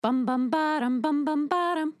Bum bum bottom bum bum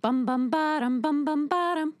bottom bum bum bottom bum bum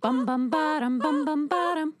bottom bum bum bottom bum bum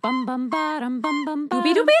bottom bum bum bottom bum bum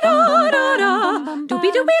Doobie doobie da da da. Doobie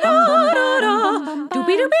doobie da da da.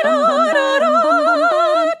 Doobie doobie da da da.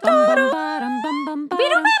 Doobie doobie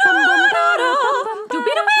da da da.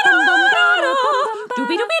 Doobie doobie da da da.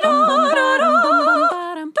 Doobie doobie da da da.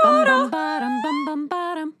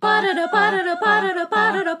 Ba-da-da ba-da-da ba-da-da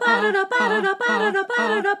ba-da-da ba-da-da ba-da-da ba-da-da ba-da-da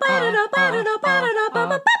ba-da-da ba-da-da ba-da-da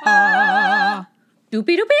ba-ba-ba.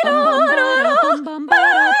 Doobie doobie da da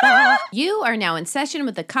da. You are now in session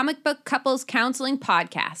with the Comic Book Couples Counseling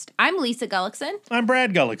Podcast. I'm Lisa Gullickson. I'm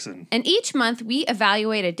Brad Gullickson. And each month we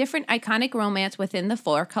evaluate a different iconic romance within the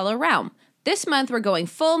four-color realm. This month we're going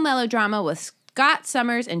full melodrama with Scott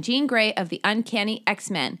Summers and Jean Grey of the Uncanny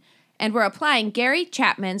X-Men. And we're applying Gary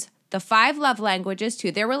Chapman's The 5 Love Languages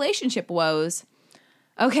to their relationship woes.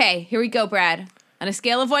 Okay, here we go, Brad. On a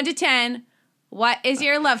scale of 1 to 10, what is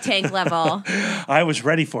your love tank level? I was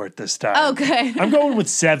ready for it this time. Oh, good. I'm going with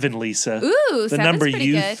 7, Lisa. Ooh, the 7's number pretty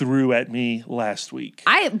you good. threw at me last week.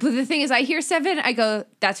 But the thing is, I hear 7, I go,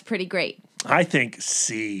 that's pretty great. I think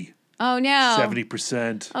C. Oh, no.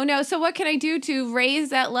 70%. Oh, no. So what can I do to raise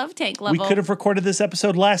that love tank level? We could have recorded this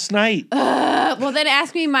episode last night. Well, then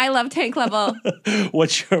ask me my love tank level.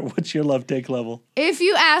 What's your love tank level? If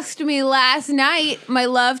you asked me last night, my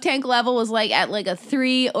love tank level was at a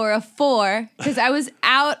 3 or a 4 because I was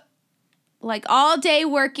out all day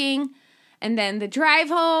working. And then the drive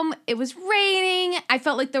home, it was raining. I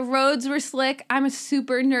felt like the roads were slick. I'm a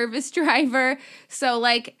super nervous driver. So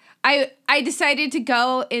I decided to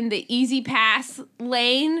go in the easy pass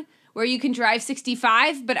lane where you can drive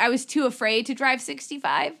 65, but I was too afraid to drive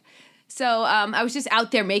 65. So I was just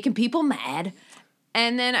out there making people mad.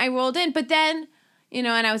 And then I rolled in. But then, and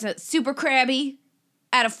I was super crabby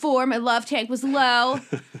at a 4. My love tank was low.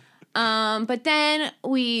 But then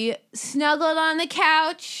we snuggled on the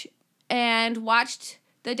couch and watched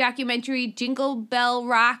the documentary Jingle Bell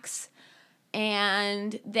Rocks.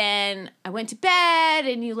 And then I went to bed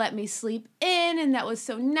and you let me sleep in, and that was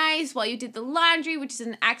so nice while you did the laundry, which is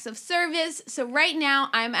an act of service. So right now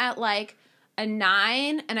I'm at a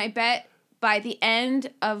 9, and I bet by the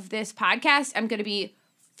end of this podcast I'm going to be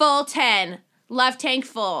full 10. Love tank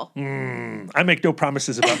full. I make no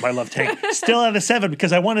promises about my love tank. Still at a 7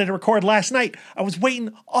 because I wanted to record last night. I was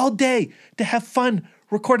waiting all day to have fun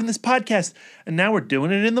recording this podcast, and now we're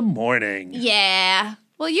doing it in the morning. Yeah.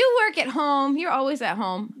 Well, you work at home. You're always at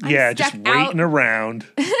home. I'm just waiting around.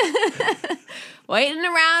 Waiting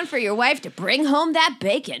around for your wife to bring home that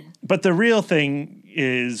bacon. But the real thing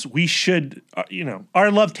is we should,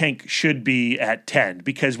 our love tank should be at 10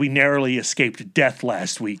 because we narrowly escaped death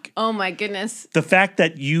last week. Oh, my goodness. The fact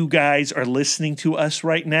that you guys are listening to us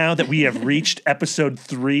right now, that we have reached episode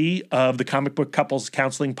 3 of the Comic Book Couples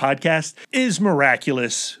Counseling Podcast is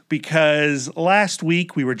miraculous because last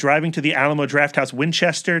week we were driving to the Alamo Drafthouse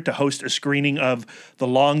Winchester to host a screening of The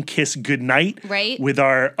Long Kiss Goodnight with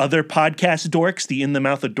our other podcast dorks, the In the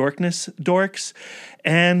Mouth of Dorkness dorks.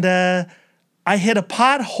 And I hit a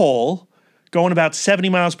pothole going about 70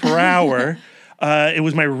 miles per hour. It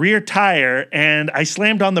was my rear tire, and I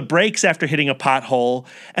slammed on the brakes after hitting a pothole,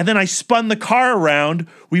 and then I spun the car around.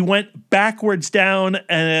 We went backwards down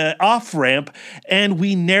an off-ramp, and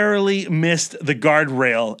we narrowly missed the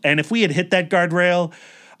guardrail. And if we had hit that guardrail,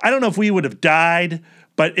 I don't know if we would have died,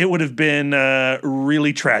 but it would have been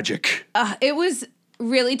really tragic. It was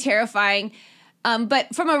really terrifying.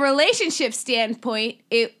 But from a relationship standpoint,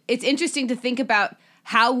 it's interesting to think about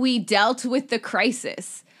how we dealt with the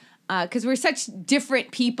crisis. Because we're such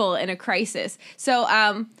different people in a crisis. So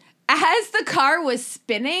as the car was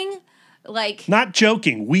spinning, Not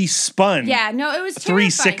joking, we spun. Yeah, no, it was terrifying.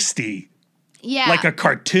 360. Yeah. Like a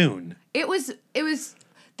cartoon. It was,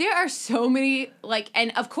 there are so many,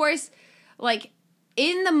 and of course,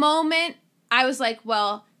 in the moment, I was like,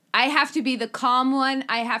 well, I have to be the calm one.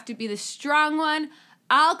 I have to be the strong one.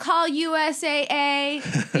 I'll call USAA,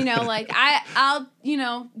 I'll,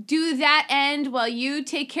 do that end while you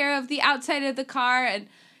take care of the outside of the car and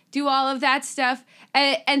do all of that stuff.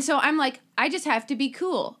 And so I'm like, I just have to be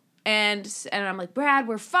cool. And I'm like, Brad,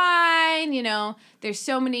 we're fine. There's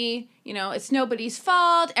so many, it's nobody's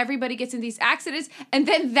fault. Everybody gets in these accidents. And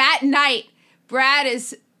then that night, Brad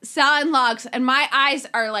is sawing logs and my eyes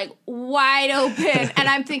are wide open. And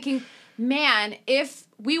I'm thinking, man, if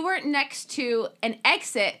we weren't next to an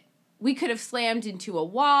exit, we could have slammed into a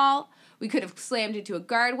wall. We could have slammed into a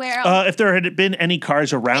guardrail. If there had been any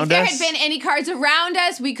cars around us. If there had been any cars around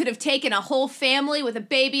us, we could have taken a whole family with a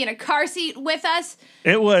baby in a car seat with us.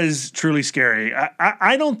 It was truly scary.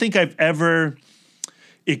 I don't think I've ever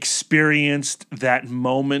experienced that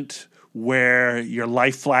moment where your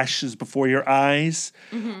life flashes before your eyes.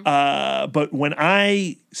 But when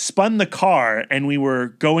I spun the car and we were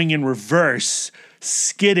going in reverse,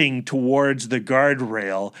 skidding towards the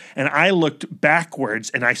guardrail, and I looked backwards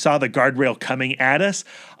and I saw the guardrail coming at us,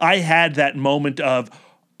 I had that moment of,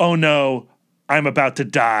 oh no, I'm about to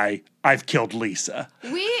die. I've killed Lisa.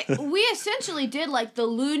 We essentially did like the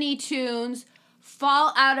Looney Tunes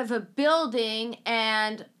fall out of a building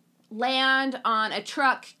and land on a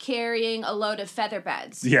truck carrying a load of feather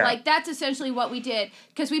beds. Yeah. Like, that's essentially what we did.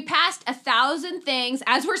 Because we passed 1,000 things,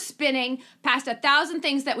 as we're spinning, past 1,000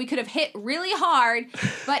 things that we could have hit really hard,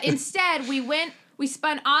 but instead we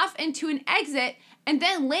spun off into an exit and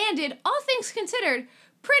then landed, all things considered,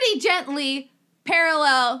 pretty gently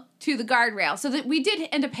parallel to the guardrail. So that we did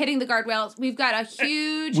end up hitting the guardrails. We've got a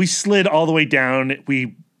huge... We slid all the way down.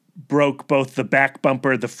 We broke both the back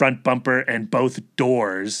bumper, the front bumper, and both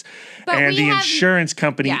doors. But and we the have- insurance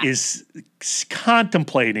company Yeah. is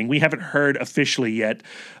contemplating, we haven't heard officially yet,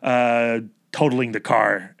 totaling the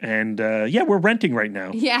car. And yeah, we're renting right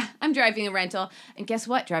now. Yeah, I'm driving a rental. And guess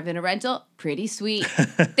what? Driving a rental, pretty sweet.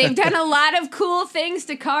 They've done a lot of cool things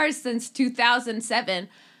to cars since 2007.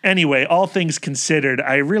 Anyway, all things considered,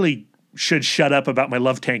 I really should shut up about my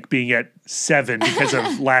love tank being at 7 because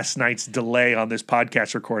of last night's delay on this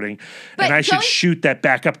podcast recording. But and I should going- shoot that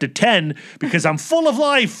back up to 10 because I'm full of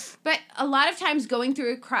life. But a lot of times going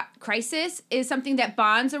through a crisis is something that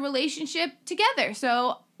bonds a relationship together.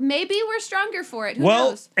 So maybe we're stronger for it. Who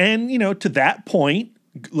knows? And, you know, to that point,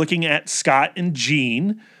 looking at Scott and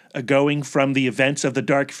Jean, going from the events of the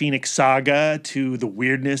Dark Phoenix saga to the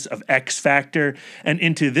weirdness of X Factor and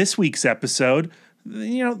into this week's episode,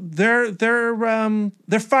 you know, they're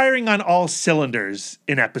firing on all cylinders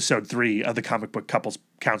in episode 3 of the Comic Book Couples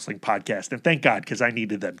Counseling Podcast. And thank God, because I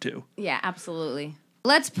needed them too. Yeah, absolutely.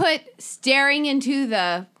 Let's put staring into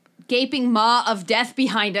the gaping maw of death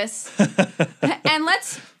behind us. And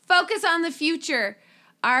let's focus on the future.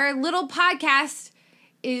 Our little podcast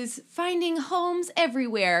is finding homes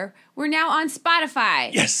everywhere. We're now on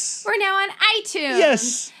Spotify. Yes. We're now on iTunes.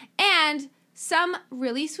 Yes. And some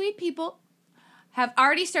really sweet people have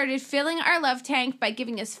already started filling our love tank by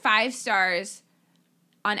giving us 5 stars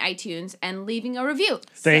on iTunes and leaving a review.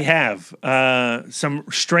 They have some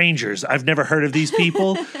strangers. I've never heard of these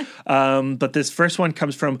people, but this first one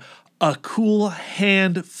comes from A Cool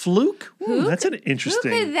Hand Fluke. Ooh, that's an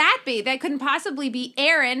interesting. Who could that be? That couldn't possibly be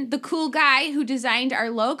Aaron, the cool guy who designed our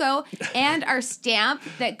logo and our stamp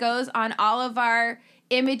that goes on all of our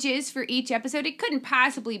images for each episode. It couldn't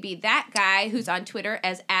possibly be that guy who's on Twitter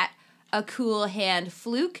as @A Cool Hand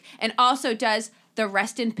Fluke and also does the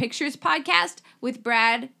Rest in Pictures podcast with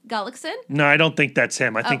Brad Gullickson. No, I don't think that's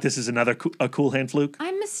him. I think this is another A Cool Hand Fluke.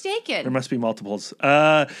 I'm mistaken. There must be multiples.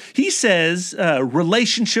 He says,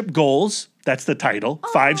 relationship goals. That's the title.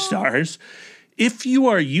 5 stars. If you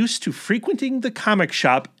are used to frequenting the comic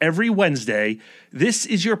shop every Wednesday, this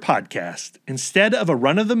is your podcast. Instead of a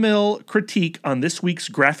run-of-the-mill critique on this week's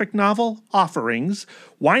graphic novel offerings,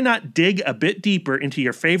 why not dig a bit deeper into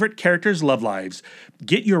your favorite characters' love lives?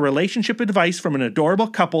 Get your relationship advice from an adorable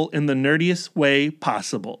couple in the nerdiest way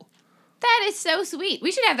possible. That is so sweet.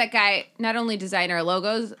 We should have that guy not only design our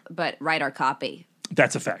logos, but write our copy.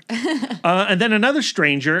 That's a fact. And then another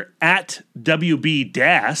stranger at WB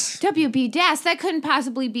Das. WB Das, that couldn't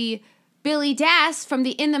possibly be Billy Das from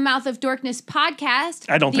the In the Mouth of Dorkness podcast.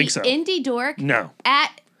 I don't think so. The Indie Dork. No.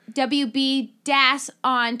 At WB Das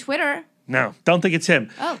on Twitter. No, don't think it's him.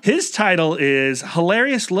 Oh. His title is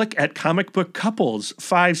Hilarious Look at Comic Book Couples,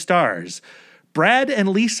 5 stars. Brad and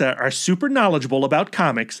Lisa are super knowledgeable about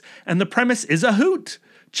comics, and the premise is a hoot.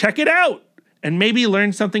 Check it out, and maybe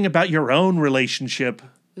learn something about your own relationship.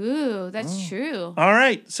 Ooh, that's true. All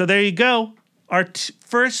right, so there you go. Our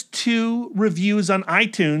first 2 reviews on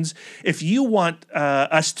iTunes. If you want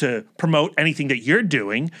us to promote anything that you're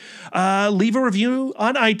doing, leave a review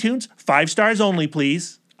on iTunes. 5 stars only,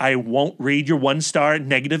 please. I won't read your 1-star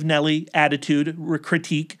negative Nelly attitude or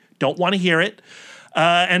critique. Don't want to hear it.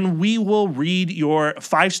 And we will read your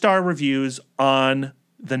 5-star reviews on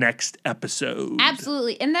the next episode.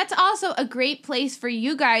 Absolutely. And that's also a great place for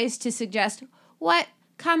you guys to suggest what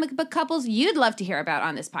comic book couples you'd love to hear about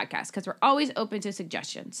on this podcast, because we're always open to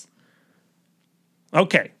suggestions.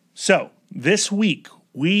 Okay, so this week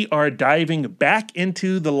we are diving back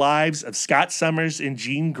into the lives of Scott Summers and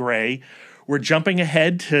Jean Grey. We're jumping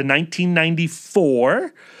ahead to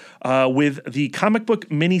 1994. with the comic book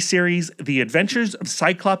miniseries The Adventures of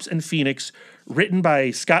Cyclops and Phoenix, written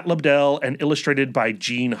by Scott Lobdell and illustrated by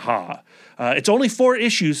Gene Ha. It's only 4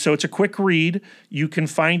 issues, so it's a quick read. You can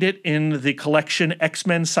find it in the collection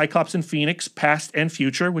X-Men, Cyclops, and Phoenix, Past and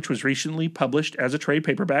Future, which was recently published as a trade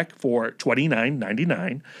paperback for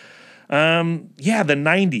 $29.99. The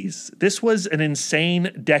 90s. This was an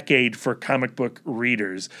insane decade for comic book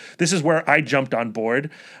readers. This is where I jumped on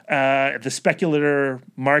board. The speculator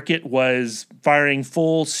market was firing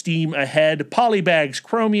full steam ahead. Polybags,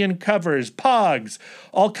 chromium covers, pogs,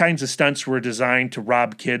 all kinds of stunts were designed to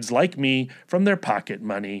rob kids like me from their pocket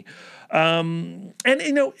money.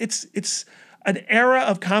 It's an era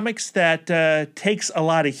of comics that takes a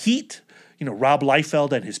lot of heat. Rob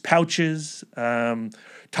Liefeld and his pouches, Todd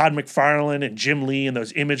McFarlane and Jim Lee and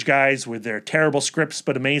those Image guys with their terrible scripts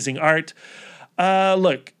but amazing art.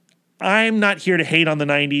 Look, I'm not here to hate on the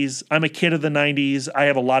 90s. I'm a kid of the 90s. I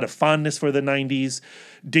have a lot of fondness for the 90s.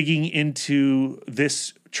 Digging into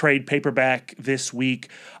this trade paperback this week,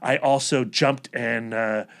 I also jumped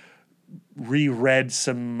and reread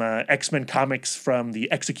some X-Men comics from the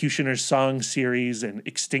Executioner's Song series and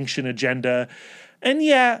Extinction Agenda. And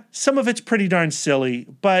yeah, some of it's pretty darn silly,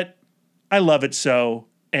 but I love it so.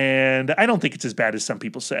 And I don't think it's as bad as some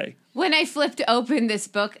people say. When I flipped open this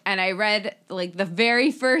book and I read the very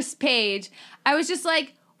first page, I was just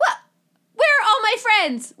like, what? Where are all my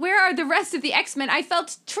friends? Where are the rest of the X-Men? I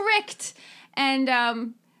felt tricked. And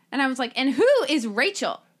I was like, and who is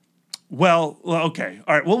Rachel? Well, okay.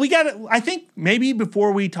 All right. Well, I think maybe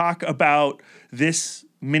before we talk about this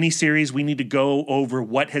miniseries, we need to go over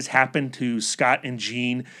what has happened to Scott and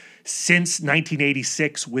Jean since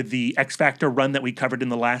 1986 with the X Factor run that we covered in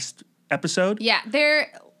the last episode. Yeah,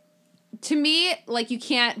 to me, you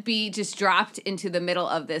can't be just dropped into the middle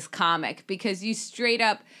of this comic because you straight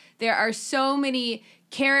up, there are so many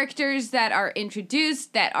characters that are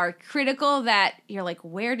introduced that are critical that you're like,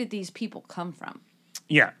 where did these people come from?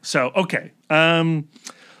 Yeah, so, okay.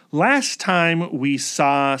 Last time we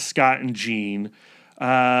saw Scott and Jean,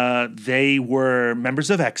 they were members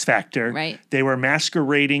of X Factor. Right. They were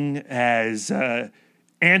masquerading as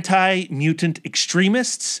anti-mutant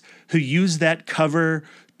extremists who used that cover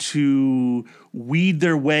to weed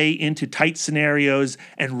their way into tight scenarios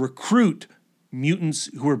and recruit mutants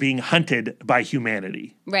who were being hunted by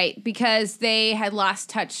humanity. Right, because they had lost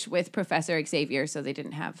touch with Professor Xavier, so they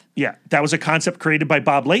didn't have... Yeah, that was a concept created by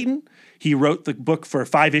Bob Layton. He wrote the book for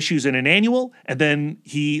 5 issues and an annual, and then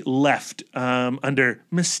he left under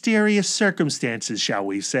mysterious circumstances, shall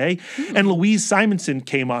we say. And Louise Simonson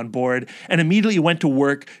came on board and immediately went to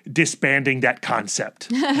work disbanding that concept.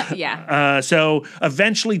 Yeah. So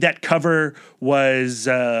eventually that cover was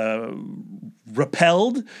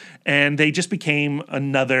repelled, and they just became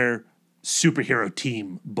another superhero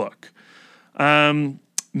team book.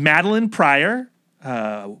 Madeline Pryor,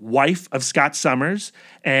 wife of Scott Summers,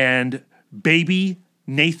 and baby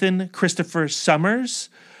Nathan Christopher Summers,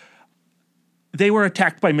 they were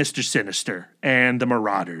attacked by Mr. Sinister and the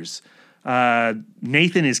Marauders.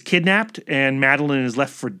 Nathan is kidnapped, and Madeline is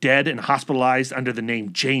left for dead and hospitalized under the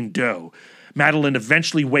name Jane Doe. Madeline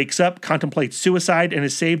eventually wakes up, contemplates suicide, and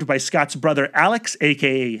is saved by Scott's brother Alex,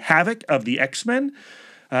 a.k.a. Havoc of the X-Men.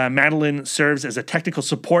 Madeline serves as a technical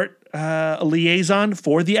support liaison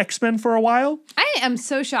for the X-Men for a while. I am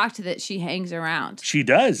so shocked that she hangs around. She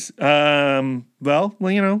does. Jean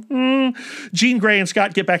Grey and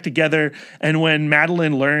Scott get back together, and when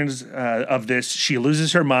Madeline learns of this, she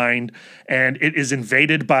loses her mind, and it is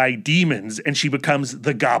invaded by demons, and she becomes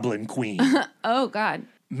the Goblin Queen. Oh, God.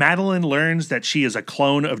 Madeline learns that she is a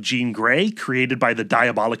clone of Jean Grey, created by the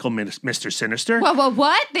diabolical Mr. Sinister. Whoa,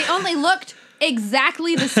 what? They only looked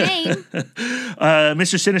exactly the same.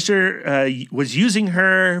 Mr. Sinister was using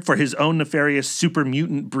her for his own nefarious super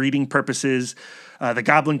mutant breeding purposes. The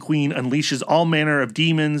Goblin Queen unleashes all manner of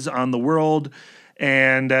demons on the world,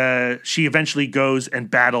 and she eventually goes and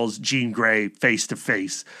battles Jean Grey face to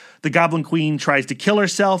face. The Goblin Queen tries to kill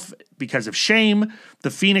herself because of shame.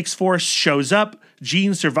 The Phoenix Force shows up.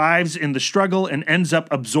 Jean survives in the struggle and ends up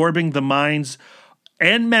absorbing the minds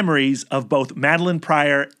and memories of both Madeline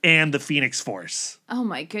Pryor and the Phoenix Force. Oh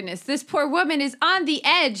my goodness. This poor woman is on the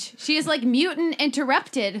edge. She is like mutant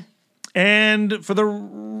interrupted. And for the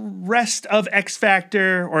rest of X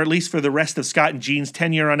Factor, or at least for the rest of Scott and Jean's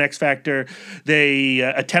tenure on X Factor, they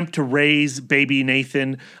attempt to raise baby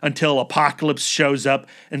Nathan until Apocalypse shows up,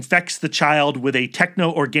 infects the child with a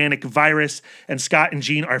techno-organic virus, and Scott and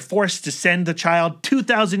Jean are forced to send the child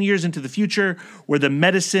 2,000 years into the future, where the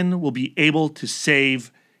medicine will be able to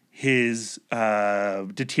save his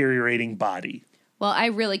deteriorating body. Well, I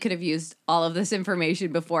really could have used all of this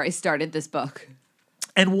information before I started this book.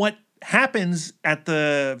 And what happens at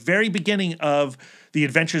the very beginning of the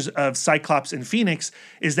adventures of Cyclops and Phoenix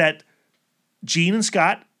is that Jean and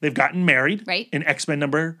Scott, they've gotten married Right. in X-Men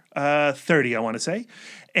number 30, I want to say.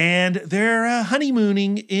 And they're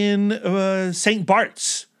honeymooning in St.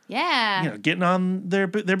 Bart's, Yeah. getting on their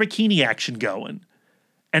bikini action going.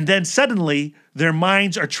 And then suddenly their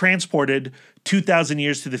minds are transported 2,000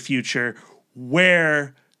 years to the future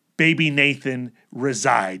where baby Nathan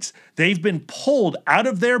resides. They've been pulled out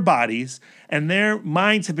of their bodies and their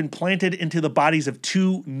minds have been planted into the bodies of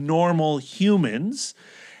two normal humans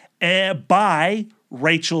by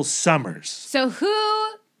Rachel Summers. So who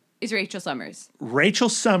is Rachel Summers? Rachel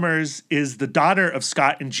Summers is the daughter of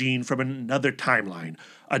Scott and Jean from another timeline,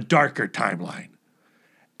 a darker timeline.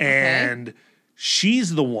 And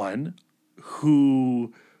she's the one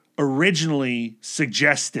who originally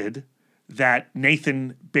suggested that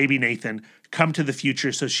baby Nathan, come to the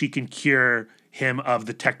future so she can cure him of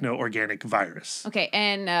the techno-organic virus. Okay,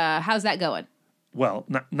 and how's that going? Well,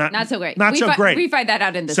 not so great. Not so great. We find that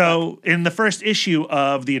out in this book. So in the first issue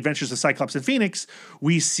of The Adventures of Cyclops and Phoenix,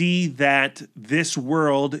 we see that this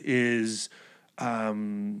world is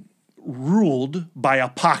ruled by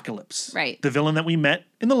Apocalypse. Right. The villain that we met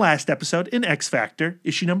in the last episode in X Factor,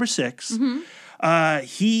 issue number 6.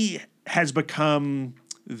 He has become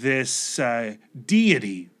this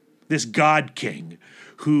deity, this god king,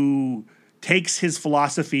 who takes his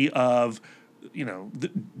philosophy of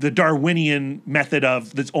the Darwinian method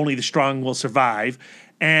of that only the strong will survive,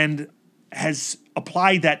 and has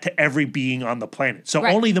applied that to every being on the planet. So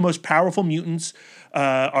Right. only the most powerful mutants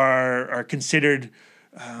are considered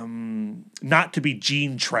not to be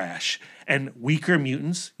gene trash, and weaker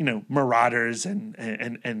mutants, marauders and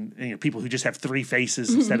people who just have three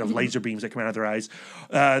faces instead of laser beams that come out of their eyes,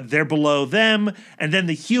 they're below them. And then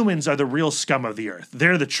the humans are the real scum of the earth.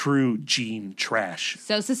 They're the true gene trash.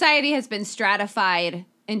 So society has been stratified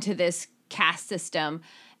into this caste system,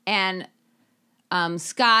 and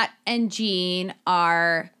Scott and Jean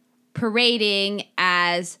are parading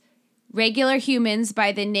as regular humans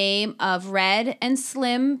by the name of Red and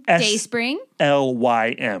Slim Dayspring.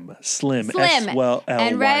 L-Y-M. Slim. S-L-Y-M.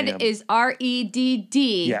 And Red is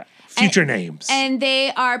R-E-D-D. Yeah. Future names. And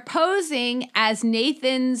they are posing as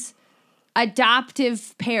Nathan's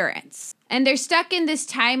adoptive parents. And they're stuck in this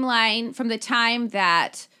timeline from the time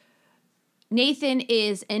that Nathan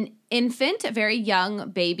is an infant, a very young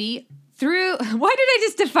baby, why did I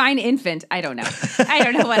just define infant? I don't know. I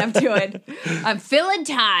don't know what I'm doing. I'm filling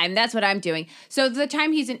time. That's what I'm doing. So the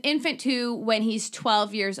time he's an infant to when he's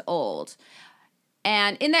 12 years old.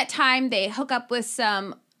 And in that time, they hook up with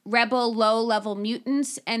some rebel low-level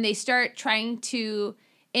mutants, and they start trying to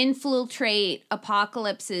infiltrate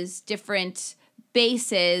Apocalypse's different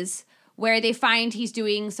bases, where they find he's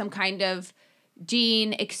doing some kind of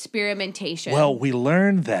gene experimentation. Well, we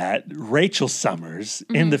learned that Rachel Summers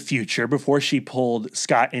in the future, before she pulled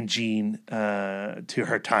Scott and Jean to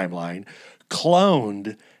her timeline,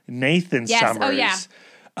 cloned Nathan Summers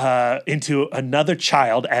into another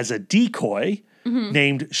child as a decoy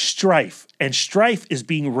named Strife. And Strife is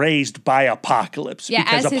being raised by Apocalypse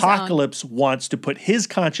because Apocalypse wants to put his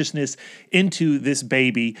consciousness into this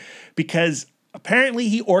baby because apparently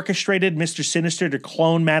he orchestrated Mr. Sinister to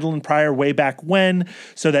clone Madeline Pryor way back when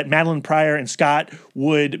so that Madeline Pryor and Scott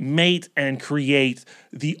would mate and create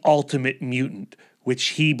the ultimate mutant, which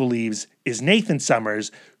he believes is Nathan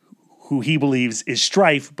Summers, who he believes is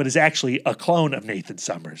Strife, but is actually a clone of Nathan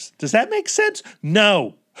Summers. Does that make sense?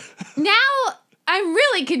 No. Now I'm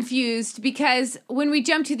really confused because when we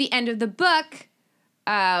jump to the end of the book,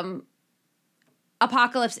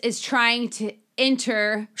 Apocalypse is trying to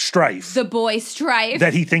enter Strife. the boy Strife.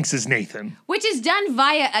 That he thinks is Nathan. Which is done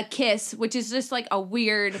via a kiss, which is just like a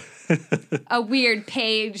weird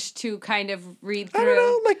page to kind of read through. I don't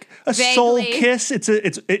know, like a vaguely. soul kiss.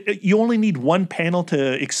 You only need one panel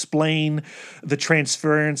to explain the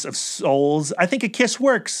transference of souls. I think a kiss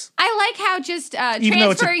works. I like how just Even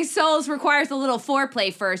though it's transferring souls requires a little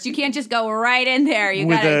foreplay first. You can't just go right in there. You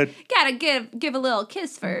With gotta give a little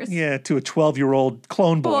kiss first. Yeah, to a 12-year-old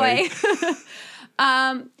clone boy.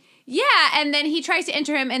 Yeah, and then he tries to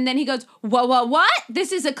enter him, and then he goes, what?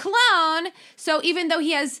 This is a clone. So even though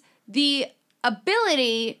he has the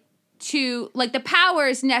ability to, like, the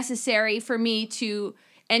powers necessary for me to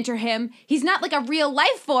enter him, he's not like a real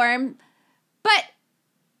life form, but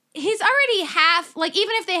he's already half, like,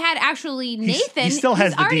 even if they had actually Nathan, he still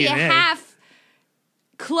has he's the already DNA. half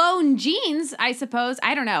clone genes, I suppose.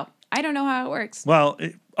 I don't know how it works. Well,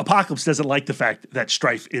 Apocalypse doesn't like the fact that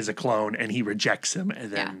Strife is a clone and he rejects him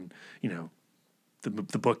and then,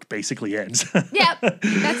 the book basically ends. Yep,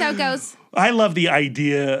 that's how it goes. I love the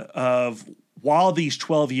idea of while these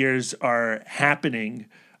 12 years are happening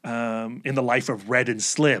in the life of Red and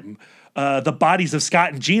Slim, the bodies of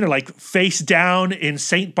Scott and Jean are like face down in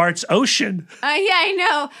St. Bart's Ocean. Yeah, I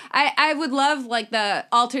know. I would love like the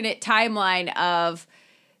alternate timeline of,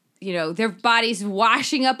 you know, their bodies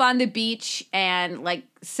washing up on the beach and like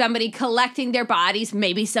somebody collecting their bodies,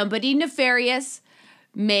 maybe somebody nefarious,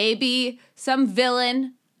 maybe some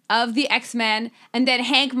villain of the X-Men, and then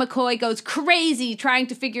Hank McCoy goes crazy trying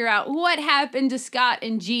to figure out what happened to Scott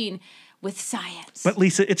and Jean with science. But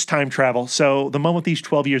Lisa, it's time travel. So the moment these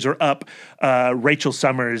 12 years are up, Rachel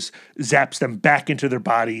Summers zaps them back into their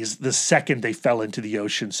bodies the second they fell into the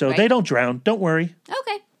ocean. So they don't drown. Don't worry.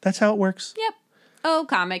 Okay. That's how it works. Yep. Oh,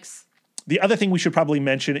 comics. The other thing we should probably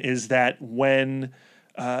mention is that when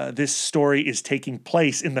this story is taking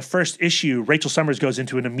place, in the first issue, Rachel Summers goes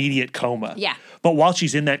into an immediate coma. Yeah. But while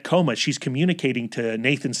she's in that coma, she's communicating to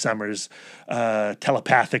Nathan Summers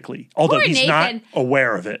telepathically, although Poor he's not Nathan.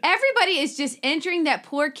 aware of it. Everybody is just entering that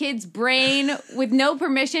poor kid's brain with no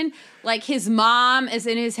permission. Like his mom is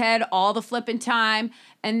in his head all the flipping time.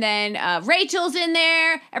 And then Rachel's in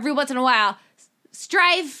there every once in a while.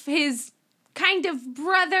 Strife, his kind of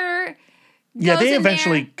brother. Yeah, they goes in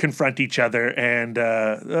eventually there. confront each other, and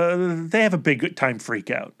they have a big time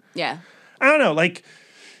freak out. Yeah. I don't know, like,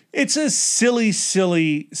 it's a silly,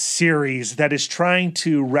 silly series that is trying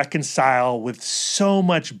to reconcile with so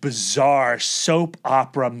much bizarre soap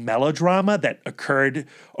opera melodrama that occurred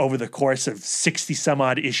over the course of 60 some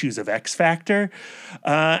odd issues of X Factor.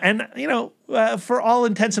 And, you know, for all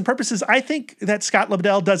intents and purposes, I think that Scott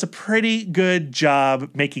Lobdell does a pretty good job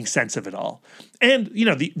making sense of it all. And, you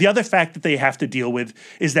know, the other fact that they have to deal with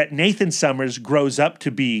is that Nathan Summers grows up to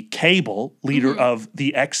be Cable, leader of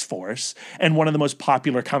the X-Force, and one of the most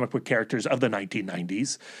popular comic book characters of the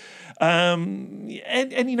 1990s. And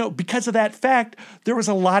you know, because of that fact, there was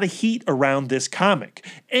a lot of heat around this comic.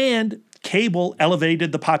 And Cable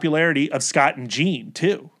elevated the popularity of Scott and Jean,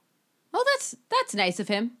 too. Well, that's nice of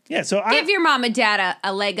him. Yeah, so Give your mom and dad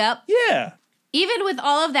a leg up. Yeah. Even with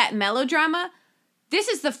all of that melodrama, this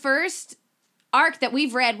is the first arc that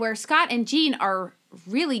we've read where Scott and Jean are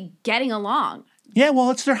really getting along. Yeah,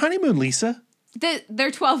 well, it's their honeymoon, Lisa.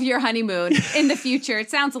 Their 12-year honeymoon in the future. It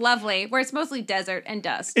sounds lovely, where it's mostly desert and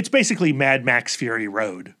dust. It's basically Mad Max Fury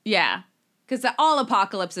Road. Yeah, because all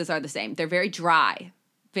apocalypses are the same. They're very dry,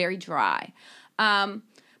 very dry. But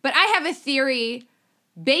I have a theory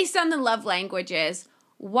based on the love languages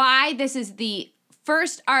why this is the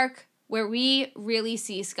first arc where we really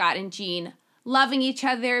see Scott and Jean loving each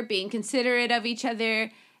other, being considerate of each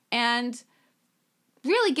other, and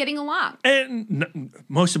really getting along. And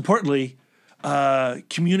most importantly,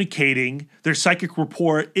 communicating. Their psychic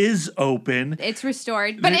rapport is open. It's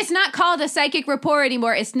restored. But it's not called a psychic rapport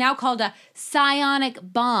anymore. It's now called a psionic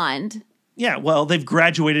bond. Yeah, well, they've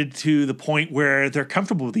graduated to the point where they're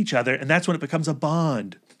comfortable with each other, and that's when it becomes a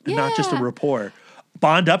bond, and not just a Yeah. rapport.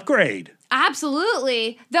 Bond upgrade.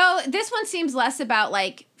 Absolutely. Though this one seems less about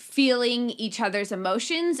like feeling each other's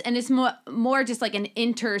emotions, and it's more just like an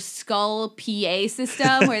inter-skull PA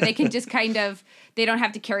system where they can just kind of, they don't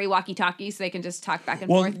have to carry walkie-talkies, so they can just talk back and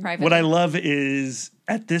forth privately. What I love is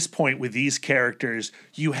at this point with these characters,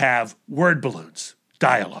 you have word balloons,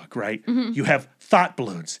 dialogue, right? Mm-hmm. You have thought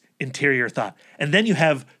balloons, interior thought. And then you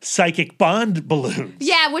have psychic bond balloons.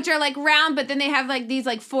 Yeah, which are like round, but then they have like these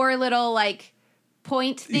like four little like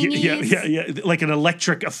point thingies. Yeah, like an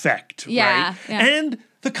electric effect, Yeah, right? yeah. And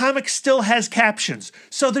the comic still has captions.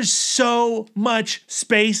 So there's so much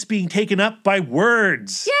space being taken up by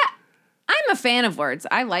words. Yeah. I'm a fan of words.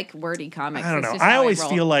 I like wordy comics. I don't It's know. just I how always roll.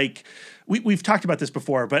 feel like we've talked about this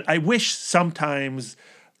before, but I wish sometimes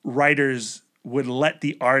writers would let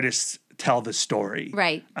the artists tell the story.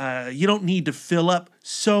 Right. You don't need to fill up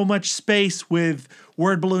so much space with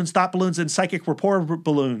word balloons, thought balloons, and psychic rapport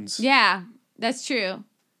balloons. Yeah, that's true.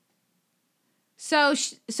 So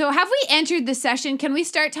have we entered the session? Can we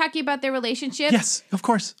start talking about their relationship? Yes, of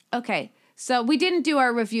course. Okay. So we didn't do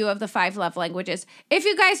our review of the 5 love languages. If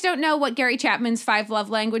you guys don't know what Gary Chapman's 5 love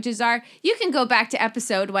languages are, you can go back to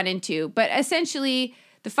episode 1 and 2. But essentially,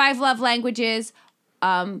 the 5 love languages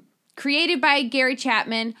created by Gary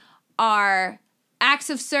Chapman are acts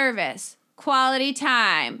of service, quality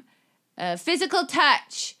time, physical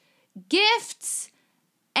touch, gifts,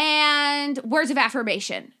 and words of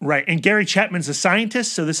affirmation. Right. And Gary Chapman's a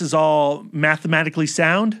scientist, so this is all mathematically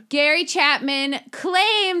sound. Gary Chapman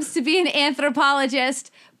claims to be an anthropologist,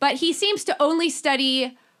 but he seems to only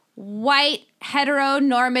study white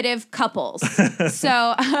heteronormative couples.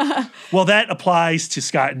 So Well, that applies to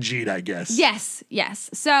Scott and Jean, I guess. yes.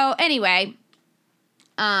 So anyway,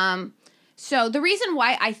 so the reason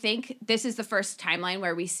why I think this is the first timeline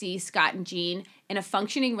where we see Scott and Jean in a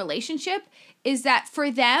functioning relationship is that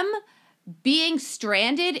for them, being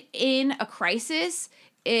stranded in a crisis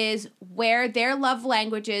is where their love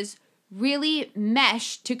languages really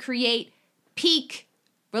mesh to create peak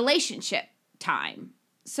relationship time.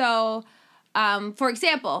 So, for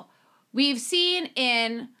example, we've seen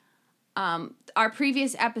in our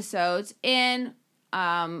previous episodes in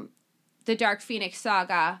the Dark Phoenix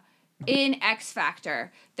saga, in X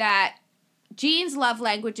Factor, that Jean's love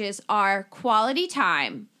languages are quality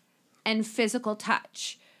time and physical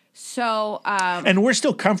touch. So, And we're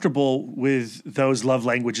still comfortable with those love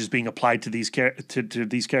languages being applied to these to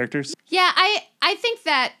these characters. yeah, I think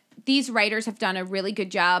that these writers have done a really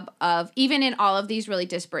good job of, even in all of these really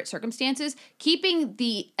disparate circumstances, keeping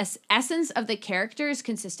the essence of the characters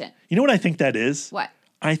consistent. You know what I think that is? What?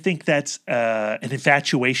 I think that's an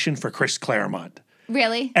infatuation for Chris Claremont.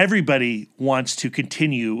 Really? Everybody wants to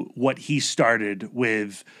continue what he started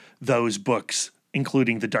with those books,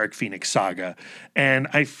 including the Dark Phoenix saga. And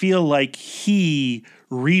I feel like he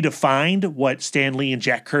redefined what Stan Lee and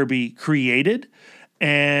Jack Kirby created.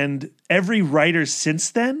 And every writer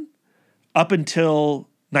since then, up until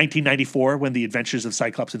 1994, when the Adventures of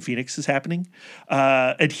Cyclops and Phoenix is happening,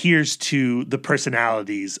 adheres to the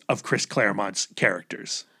personalities of Chris Claremont's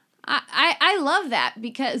characters. I love that,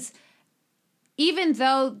 because even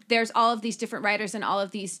though there's all of these different writers and all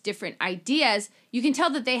of these different ideas, you can tell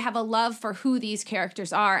that they have a love for who these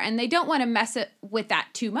characters are, and they don't want to mess it with that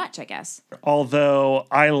too much, I guess. Although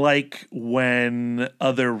I like when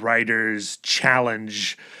other writers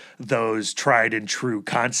challenge those tried and true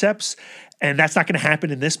concepts. And that's not going to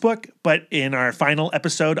happen in this book, but in our final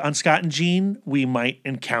episode on Scott and Jean, we might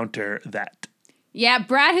encounter that. Yeah,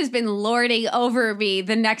 Brad has been lording over me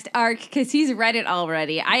the next arc because he's read it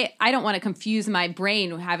already. I don't want to confuse my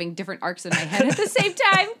brain having different arcs in my head at the same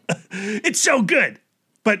time. It's so good.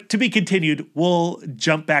 But to be continued, we'll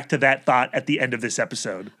jump back to that thought at the end of this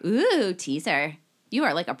episode. Ooh, teaser. You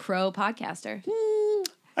are like a pro podcaster.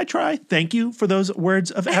 I try. Thank you for those words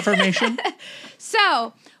of affirmation.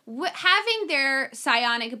 So, having their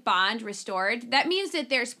psionic bond restored, that means that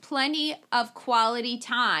there's plenty of quality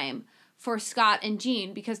time for Scott and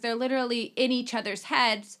Jean, because they're literally in each other's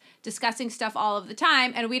heads discussing stuff all of the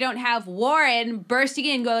time, and we don't have Warren bursting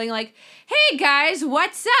in going like, hey guys,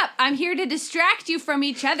 what's up? I'm here to distract you from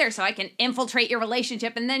each other so I can infiltrate your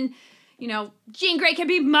relationship, and then, you know, Jean Grey can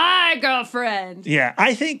be my girlfriend. Yeah,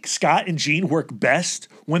 I think Scott and Jean work best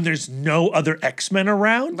when there's no other X-Men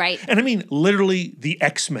around. Right. And I mean, literally the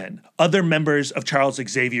X-Men, other members of Charles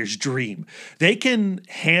Xavier's dream. They can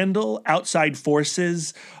handle outside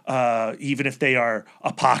forces, even if they are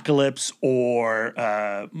Apocalypse or,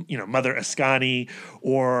 Mother Ascani,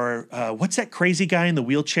 or what's that crazy guy in the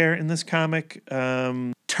wheelchair in this comic?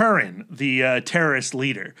 Turin, the terrorist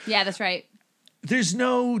leader. Yeah, that's right. There's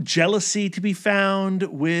no jealousy to be found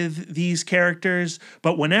with these characters,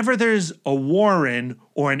 but whenever there's a Warren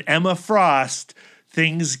or an Emma Frost,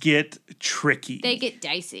 things get tricky. They get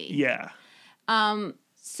dicey. Yeah.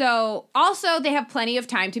 So also they have plenty of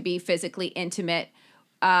time to be physically intimate,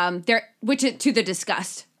 which is to the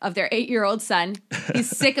disgust of their 8-year-old son. He's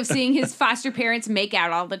sick of seeing his foster parents make out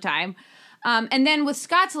all the time. And then with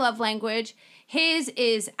Scott's love language, his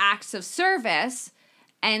is acts of service.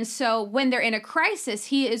 And so when they're in a crisis,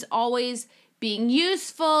 he is always being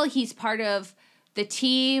useful. He's part of the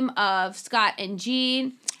team of Scott and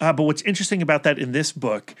Jean. But what's interesting about that in this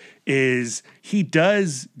book is he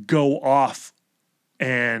does go off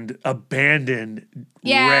and abandon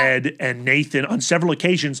Red and Nathan on several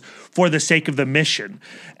occasions for the sake of the mission.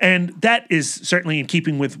 And that is certainly in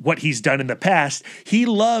keeping with what he's done in the past. He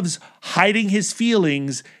loves hiding his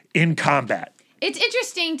feelings in combat. It's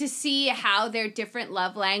interesting to see how their different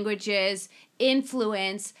love languages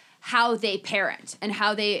influence how they parent and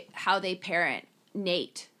how they parent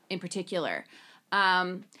Nate in particular.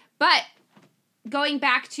 But going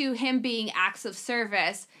back to him being acts of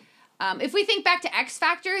service, if we think back to X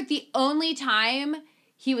Factor, the only time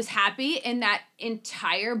he was happy in that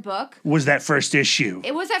entire book was that first issue.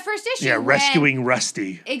 It was that first issue. Yeah, rescuing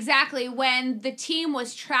Rusty. Exactly, when the team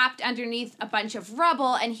was trapped underneath a bunch of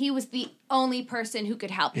rubble and he was the only person who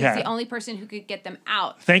could help. He was the only person who could get them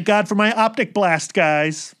out. Thank God for my optic blast,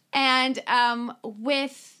 guys. And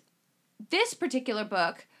with this particular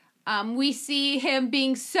book, we see him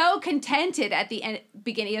being so contented at the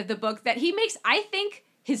beginning of the book that he makes, I think,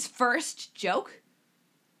 his first joke.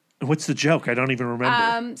 What's the joke? I don't even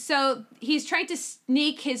remember. So he's trying to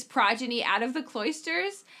sneak his progeny out of the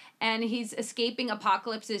cloisters, and he's escaping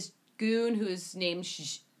Apocalypse's goon, who's named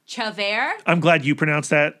Chavert. I'm glad you pronounced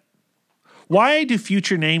that. Why do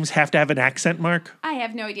future names have to have an accent mark? I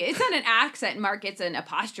have no idea. It's not an accent mark, it's an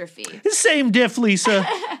apostrophe. Same diff, Lisa.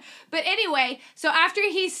 But anyway, so after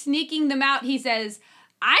he's sneaking them out, he says,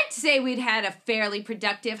 I'd say we'd had a fairly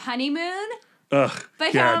productive honeymoon. Ugh,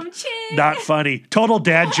 But God. Not funny. Total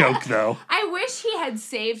dad joke, though. I wish he had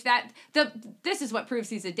saved that. This is what proves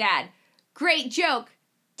he's a dad. Great joke.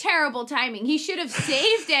 Terrible timing. He should have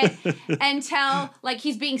saved it until like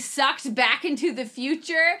he's being sucked back into the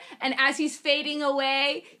future, and as he's fading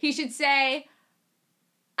away, he should say,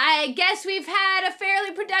 I guess we've had a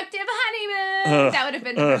fairly productive honeymoon. That would have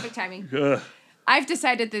been the perfect timing. I've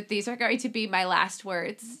decided that these are going to be my last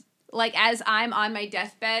words. Like as I'm on my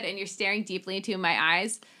deathbed and you're staring deeply into my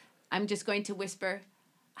eyes, I'm just going to whisper,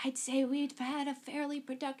 I'd say we'd had a fairly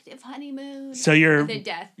productive honeymoon. So you're Then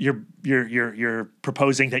death. you're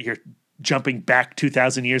proposing that you're jumping back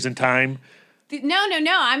 2,000 years in time. No.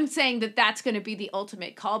 I'm saying that that's going to be the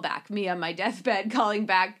ultimate callback. Me on my deathbed calling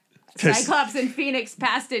back Cyclops and Phoenix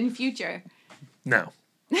past and future. No.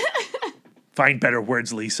 Find better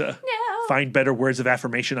words, Lisa. No. Find better words of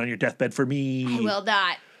affirmation on your deathbed for me. I will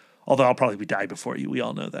not. Although I'll probably die before you. We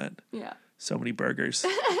all know that. Yeah. So many burgers.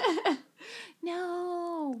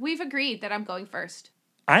 No. We've agreed that I'm going first.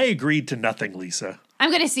 I agreed to nothing, Lisa.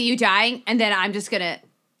 I'm going to see you dying, and then I'm just going to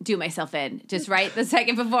do myself in. Just right the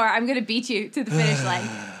second before. I'm going to beat you to the finish line.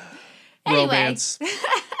 Anyway. Romance.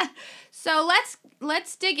 So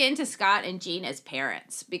let's dig into Scott and Jean as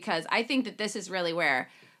parents, because I think that this is really where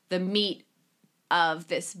the meat of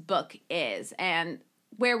this book is, and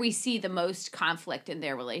where we see the most conflict in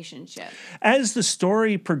their relationship. As the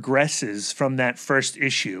story progresses from that first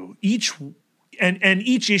issue, each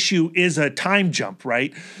issue is a time jump,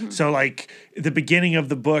 right? Mm-hmm. So like the beginning of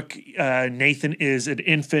the book, Nathan is an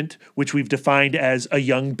infant, which we've defined as a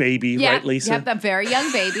young baby, right, Lisa? Yep, a very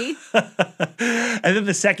young baby. And then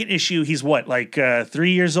the second issue, he's what, like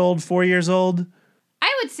 3 years old, 4 years old?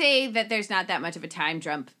 I would say that there's not that much of a time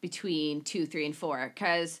jump between 2, 3, and 4,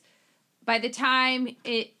 because by the time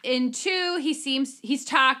in 2, he's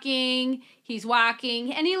talking, he's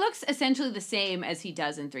walking, and he looks essentially the same as he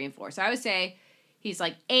does in 3 and 4. So I would say he's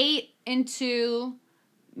like 8 in 2,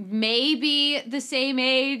 maybe the same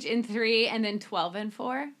age in 3, and then 12 and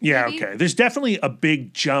 4. Yeah, maybe? okay. There's definitely a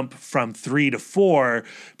big jump from 3 to 4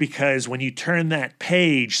 because when you turn that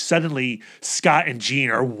page, suddenly Scott and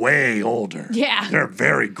Jean are way older. Yeah. They're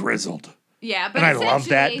very grizzled. Yeah, but and I love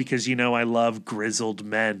that essentially- because, you know, I love grizzled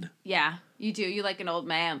men. Yeah, you do. You like an old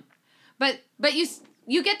man. But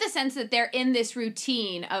you get the sense that they're in this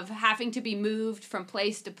routine of having to be moved from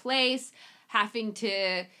place to place, having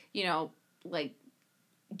to, you know, like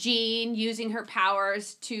Jean using her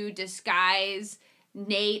powers to disguise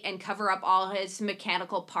Nate and cover up all his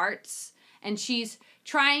mechanical parts. And she's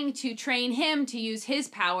trying to train him to use his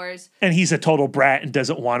powers. And he's a total brat and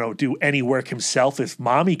doesn't want to do any work himself if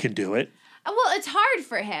mommy can do it. Well, it's hard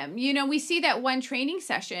for him. You know, we see that one training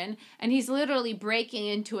session, and he's literally breaking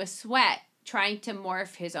into a sweat trying to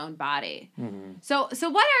morph his own body. Mm-hmm. So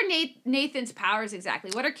what are Nathan's powers exactly?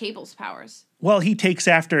 What are Cable's powers? Well, he takes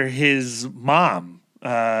after his mom.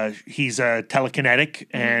 He's a telekinetic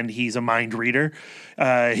and he's a mind reader.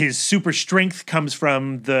 His super strength comes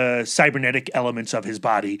from the cybernetic elements of his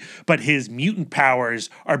body, but his mutant powers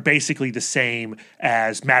are basically the same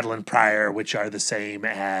as Madeline Pryor, which are the same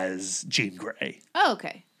as Jean Grey. Oh,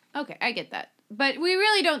 okay. Okay, I get that. But we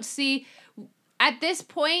really don't see, at this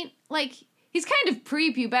point, like, he's kind of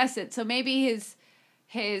prepubescent, so maybe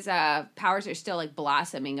his powers are still, like,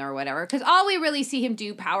 blossoming or whatever. Because all we really see him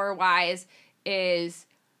do power-wise is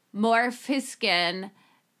morph his skin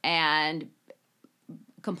and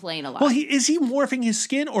complain a lot. Well, is he morphing his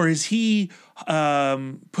skin, or is he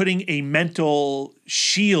putting a mental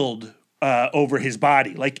shield over his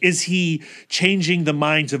body? Like, is he changing the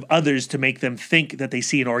minds of others to make them think that they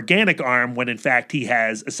see an organic arm when in fact he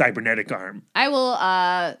has a cybernetic arm? I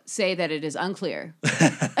will say that it is unclear.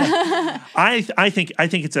 I think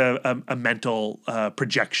it's a mental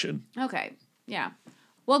projection. Okay, yeah.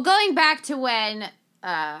 Well, going back to when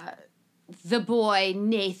the boy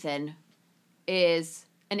Nathan is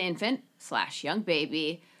an infant / young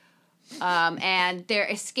baby, and they're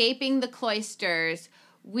escaping the cloisters,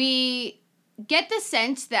 we get the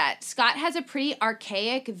sense that Scott has a pretty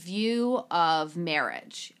archaic view of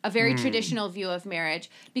marriage, a very traditional view of marriage,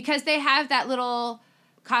 because they have that little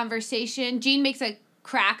conversation. Jean makes a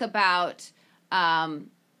crack about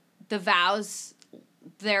the vows,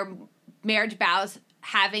 their marriage vows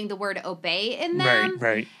having the word obey in them.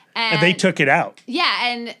 Right. And they took it out.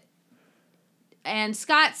 Yeah, and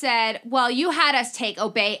Scott said, well, you had us take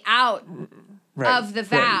obey out of the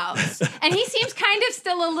vows. And he seems kind of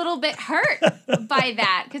still a little bit hurt by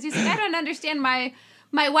that, because he's like, I don't understand, my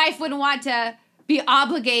wife wouldn't want to be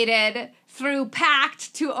obligated through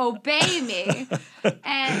pact to obey me.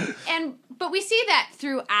 But we see that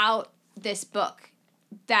throughout this book,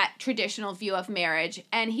 that traditional view of marriage,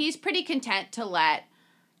 and he's pretty content to let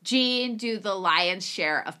Gene do the lion's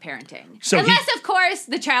share of parenting. Unless, of course,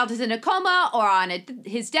 the child is in a coma or on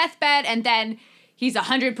his deathbed, and then he's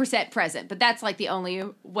 100% present. But that's like the only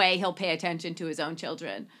way he'll pay attention to his own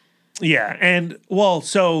children. Yeah, and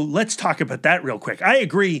so let's talk about that real quick. I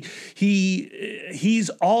agree. He's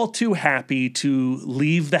all too happy to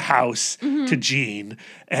leave the house to Gene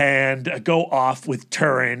and go off with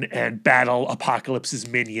Turin and battle Apocalypse's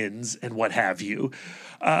minions and what have you.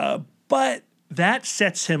 But that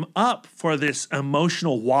sets him up for this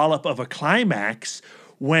emotional wallop of a climax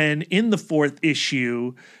when in the 4th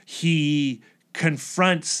issue, he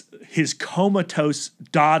confronts his comatose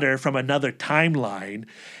daughter from another timeline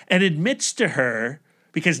and admits to her,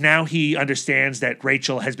 because now he understands that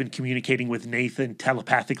Rachel has been communicating with Nathan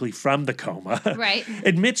telepathically from the coma, right?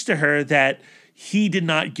 Admits to her that he did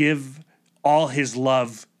not give all his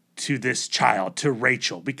love to this child, to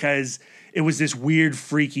Rachel, because it was this weird,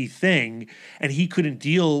 freaky thing, and he couldn't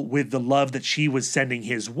deal with the love that she was sending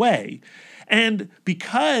his way. And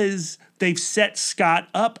because they've set Scott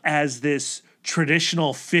up as this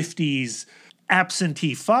traditional 50s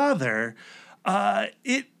absentee father,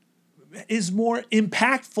 it is more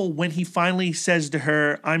impactful when he finally says to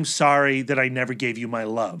her, I'm sorry that I never gave you my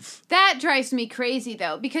love. That drives me crazy,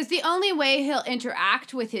 though, because the only way he'll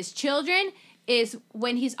interact with his children is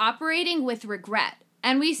when he's operating with regret.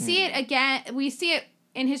 And we see it again, we see it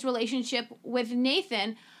in his relationship with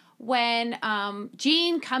Nathan when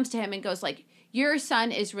Gene comes to him and goes like, your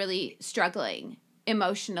son is really struggling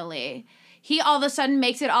emotionally. He all of a sudden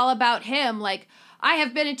makes it all about him, like, I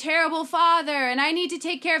have been a terrible father and I need to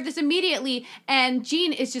take care of this immediately. And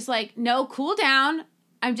Gene is just like, no, cool down.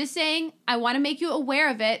 I'm just saying, I want to make you aware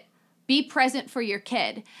of it. Be present for your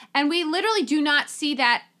kid. And we literally do not see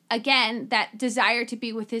that again, that desire to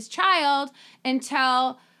be with his child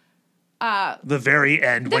until the very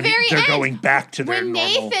end, when they're going back to their normal.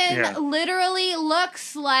 When Nathan literally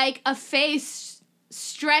looks like a face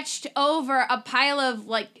stretched over a pile of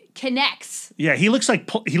like K'NEX. Yeah, he looks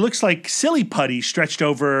like silly putty stretched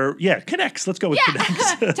over. Yeah, K'NEX. Let's go with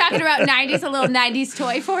K'NEX. Talking about 90s, a little 90s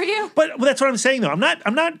toy for you. But that's what I'm saying, though. I'm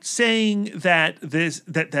not saying that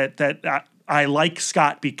I like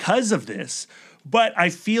Scott because of this. But I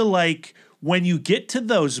feel like when you get to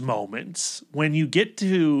those moments, when you get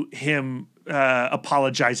to him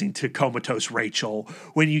apologizing to comatose Rachel,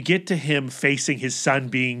 when you get to him facing his son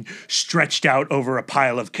being stretched out over a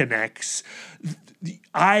pile of K'NEX,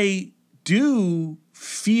 I do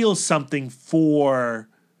feel something for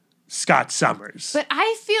Scott Summers. But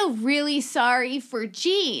I feel really sorry for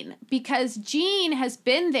Jean, because Jean has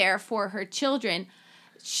been there for her children.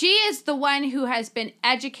 She is the one who has been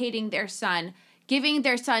educating their son, giving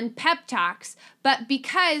their son pep talks, but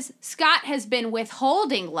because Scott has been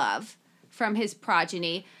withholding love from his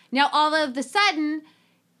progeny, now all of a sudden,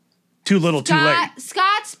 too little, too late.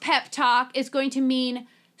 Scott's pep talk is going to mean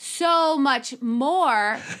so much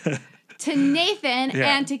more to Nathan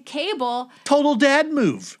and to Cable. Total dad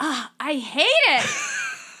move. I hate it.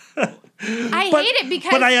 I hate it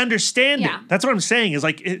because... But I understand it. That's what I'm saying, is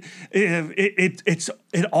like it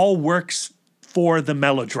all works for the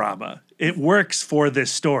melodrama. It works for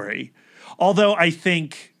this story. Although I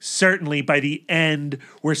think certainly by the end,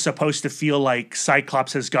 we're supposed to feel like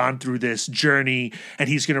Cyclops has gone through this journey and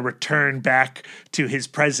he's going to return back to his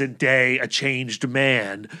present day a changed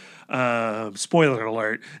man. Spoiler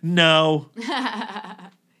alert. No.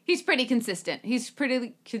 He's pretty consistent. He's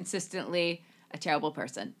pretty consistently a terrible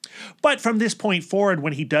person. But from this point forward,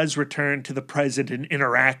 when he does return to the present and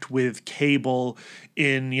interact with Cable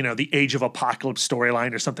in, the Age of Apocalypse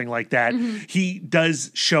storyline or something like that, he does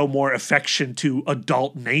show more affection to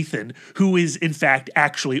adult Nathan, who is, in fact,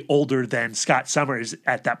 actually older than Scott Summers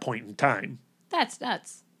at that point in time. That's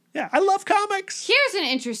nuts. Yeah, I love comics. Here's an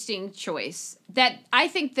interesting choice that I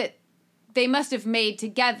think that they must have made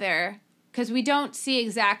together, because we don't see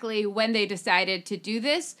exactly when they decided to do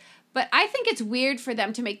this. But I think it's weird for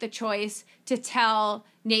them to make the choice to tell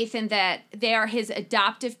Nathan that they are his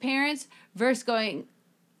adoptive parents versus going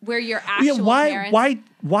where your actual parents.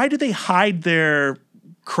 Why do they hide their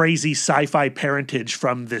crazy sci-fi parentage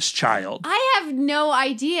from this child? I have no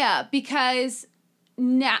idea, because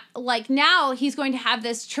now he's going to have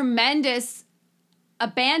this tremendous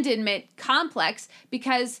abandonment complex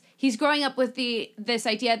because he's growing up with this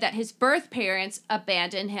idea that his birth parents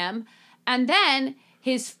abandoned him, and then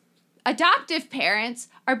his adoptive parents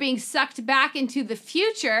are being sucked back into the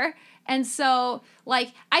future. And so,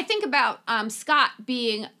 like, I think about Scott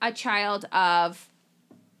being a child of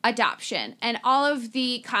adoption and all of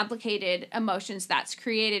the complicated emotions that's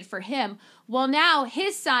created for him. Well, now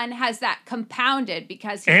his son has that compounded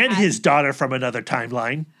because his daughter from another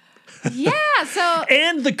timeline. Yeah, so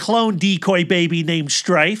and the clone decoy baby named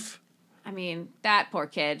Strife. I mean, that poor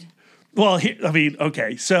kid. Well,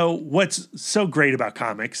 okay. So what's so great about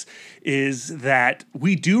comics is that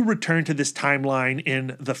we do return to this timeline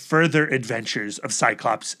in the further adventures of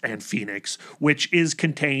Cyclops and Phoenix, which is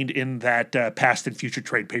contained in that past and future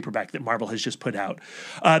trade paperback that Marvel has just put out.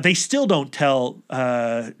 They still don't tell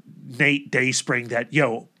Nate Dayspring that,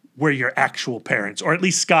 we're your actual parents, or at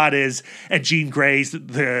least Scott is, and Jean Grey's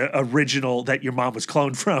the original that your mom was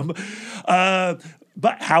cloned from.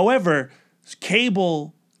 But however,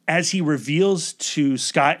 Cable, as he reveals to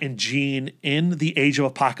Scott and Jean in the Age of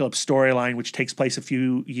Apocalypse storyline, which takes place a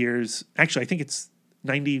few years, actually, I think it's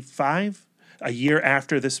 95, a year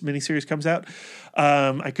after this miniseries comes out.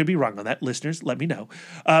 I could be wrong on that. Listeners, let me know.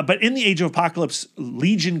 But in the Age of Apocalypse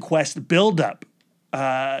Legion Quest buildup,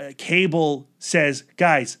 Cable says,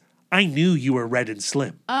 guys, I knew you were Red and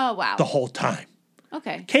Slim. Oh, wow. The whole time.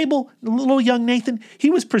 Okay. Cable, little young Nathan, he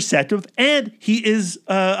was perceptive, and he is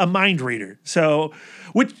a mind reader. So,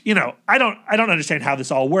 which, I don't understand how this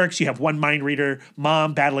all works. You have one mind reader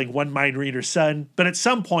mom battling one mind reader son, but at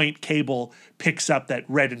some point, Cable picks up that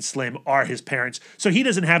Red and Slim are his parents, so he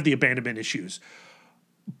doesn't have the abandonment issues.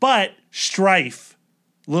 But Strife,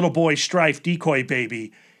 little boy Strife, decoy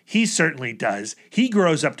baby, he certainly does. He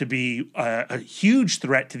grows up to be a huge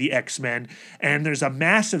threat to the X-Men, and there's a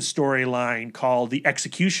massive storyline called the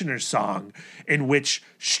Executioner's Song, in which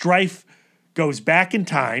Strife goes back in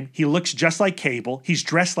time. He looks just like Cable. He's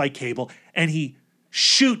dressed like Cable, and he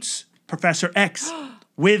shoots Professor X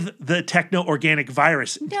with the techno-organic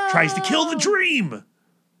virus. No. Tries to kill the Dream.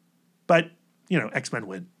 But, X-Men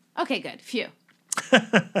win. Okay, good. Phew.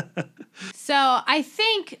 So I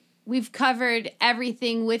think we've covered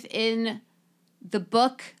everything within the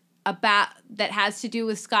book about that has to do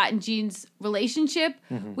with Scott and Jean's relationship.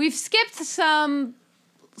 Mm-hmm. We've skipped some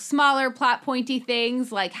smaller plot pointy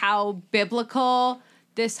things, like how biblical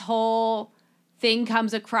this whole thing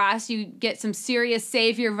comes across. You get some serious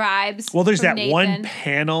savior vibes. Well, there's that Nathan. One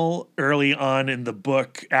panel early on in the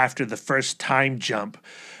book after the first time jump.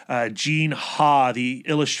 Gene Ha, the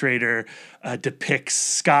illustrator, depicts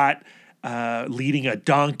Scott leading a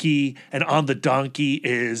donkey, and on the donkey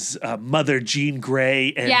is Mother Jean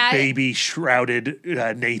Grey and baby shrouded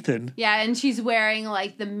Nathan. Yeah, and she's wearing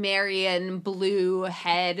like the Marion blue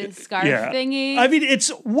head scarf thingy. I mean,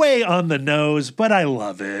 it's way on the nose, but I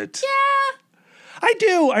love it. Yeah. I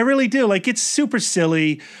do. I really do. Like, it's super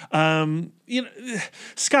silly.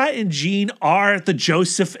 Scott and Jean are the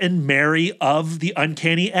Joseph and Mary of the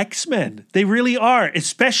Uncanny X-Men. They really are,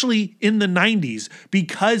 especially in the 90s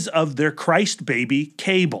because of their Christ baby,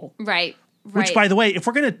 Cable. Right. Which, by the way, if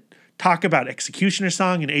we're going to talk about Executioner's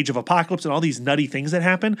Song and Age of Apocalypse and all these nutty things that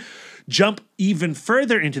happen, jump even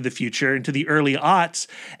further into the future, into the early aughts,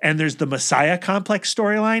 and there's the Messiah Complex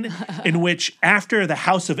storyline in which after the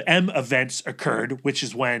House of M events occurred, which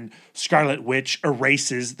is when Scarlet Witch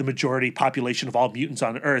erases the majority population of all mutants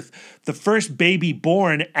on Earth, the first baby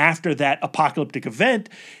born after that apocalyptic event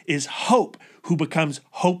is Hope, who becomes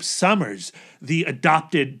Hope Summers, the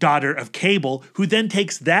adopted daughter of Cable, who then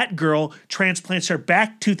takes that girl, transplants her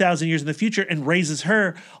back 2,000 years in the future, and raises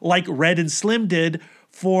her like Red and Slim did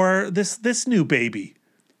for this new baby.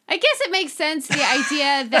 I guess it makes sense, the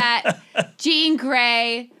idea that Jean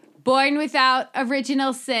Grey, born without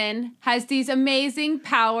original sin, has these amazing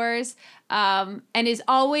powers and is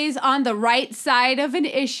always on the right side of an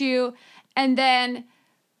issue. And then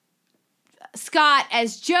Scott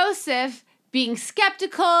as Joseph being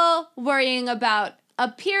skeptical, worrying about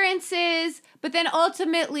appearances, but then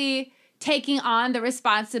ultimately taking on the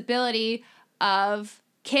responsibility of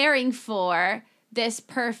caring for this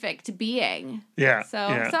perfect being. Yeah. So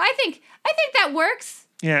I think that works.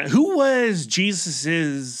 Yeah. Who was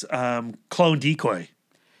Jesus's clone decoy?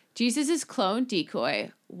 Jesus's clone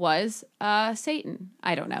decoy was Satan.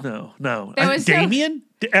 I don't know. No. There was no- Damien?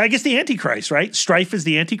 I guess the Antichrist, right? Strife is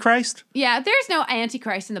the Antichrist? Yeah, there's no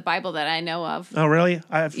Antichrist in the Bible that I know of. Oh, really?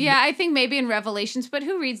 Yeah, I think maybe in Revelations, but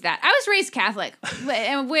who reads that? I was raised Catholic.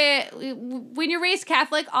 And when you're raised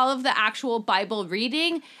Catholic, all of the actual Bible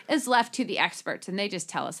reading is left to the experts, and they just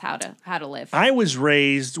tell us how to live. I was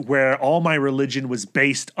raised where all my religion was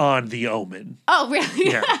based on The Omen. Oh,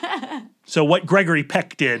 really? Yeah. So what Gregory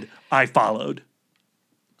Peck did, I followed.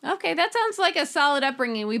 Okay, that sounds like a solid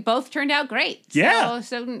upbringing. We both turned out great. Yeah.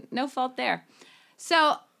 So no fault there. So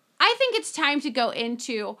I think it's time to go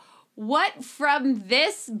into what from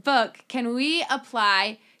this book can we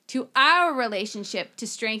apply to our relationship to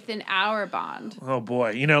strengthen our bond. Oh,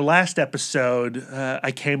 boy. Last episode,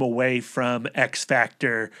 I came away from X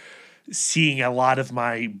Factor seeing a lot of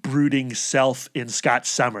my brooding self in Scott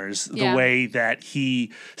Summers, the way that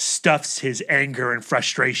he stuffs his anger and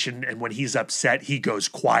frustration, and when he's upset, he goes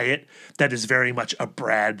quiet. That is very much a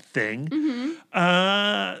Brad thing.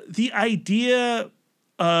 The idea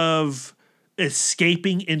of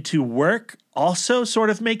escaping into work also sort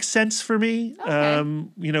of makes sense for me. Okay.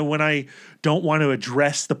 When I don't want to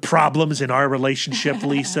address the problems in our relationship,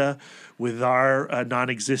 Lisa, with our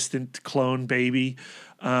non-existent clone baby,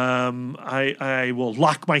 I will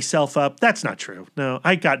lock myself up. That's not true. No,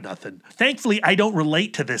 I got nothing. Thankfully, I don't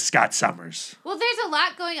relate to this Scott Summers. Well, there's a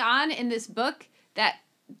lot going on in this book that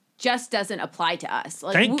just doesn't apply to us.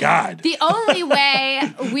 Like, Thank God. The only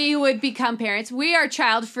way we would become parents, we are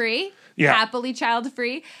child-free, happily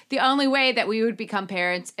child-free. The only way that we would become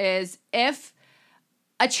parents is if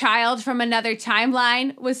a child from another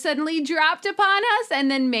timeline was suddenly dropped upon us,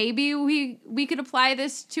 and then maybe we could apply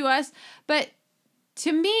this to us. But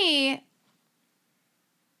to me,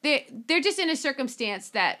 they're just in a circumstance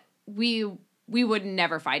that we would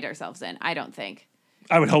never find ourselves in, I don't think.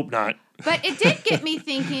 I would hope not. But it did get me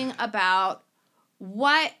thinking about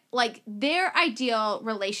what, like, their ideal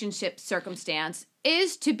relationship circumstance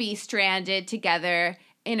is to be stranded together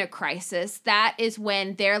in a crisis. That is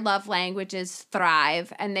when their love languages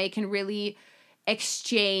thrive and they can really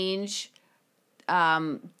exchange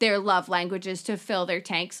their love languages to fill their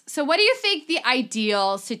tanks. So what do you think the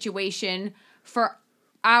ideal situation for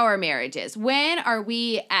our marriage is? When are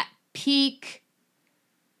we at peak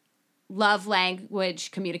love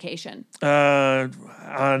language communication?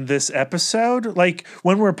 On this episode? Like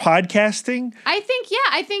when we're podcasting? I think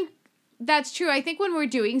that's true. I think when we're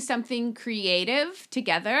doing something creative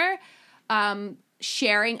together,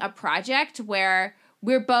 sharing a project where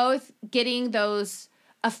we're both getting those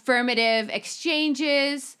affirmative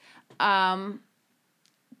exchanges,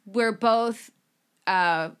 we're both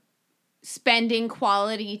spending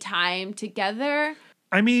quality time together.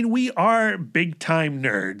 I mean, we are big time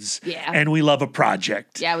nerds. Yeah. And we love a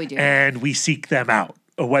project. Yeah, we do. And we seek them out.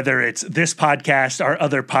 Whether it's this podcast, our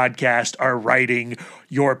other podcast, our writing,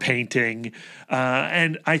 your painting.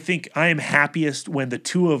 And I think I am happiest when the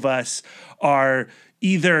two of us are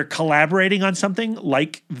either collaborating on something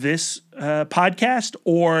like this podcast,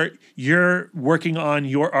 or you're working on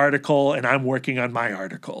your article and I'm working on my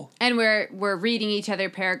article. And we're reading each other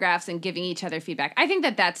paragraphs and giving each other feedback. I think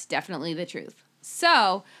that that's definitely the truth.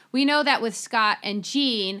 So we know that with Scott and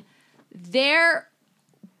Jean, the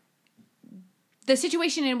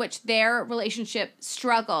situation in which their relationship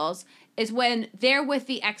struggles is when they're with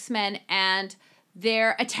the X-Men and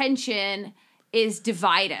their attention is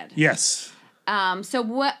divided. Yes. So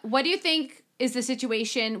what do you think is the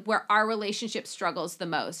situation where our relationship struggles the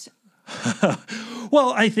most?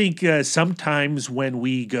 Well, I think sometimes when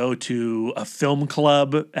we go to a film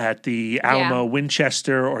club at the Alamo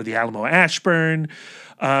Winchester or the Alamo Ashburn,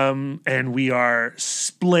 and we are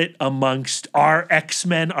split amongst our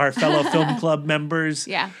X-Men, our fellow film club members.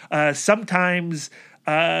 Yeah. Sometimes,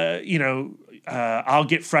 I'll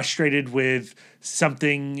get frustrated with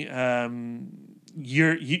something.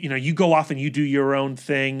 You go off and you do your own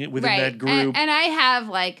thing within that group. And I have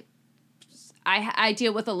I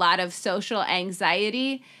deal with a lot of social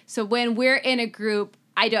anxiety. So when we're in a group,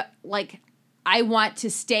 I want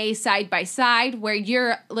to stay side by side where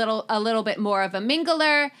you're a little bit more of a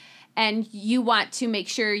mingler and you want to make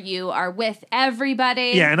sure you are with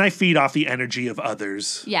everybody. Yeah, and I feed off the energy of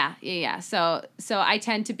others. Yeah. So I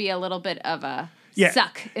tend to be a little bit of a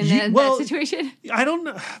suck in that situation. I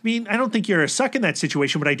don't think you're a suck in that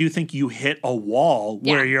situation, but I do think you hit a wall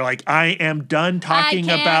where you're like, I am done talking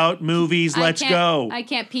about movies. Let's go. I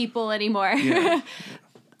can't people anymore. Yeah.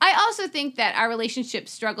 I also think that our relationship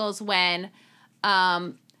struggles when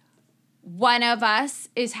one of us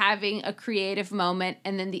is having a creative moment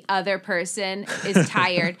and then the other person is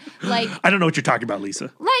tired. I don't know what you're talking about,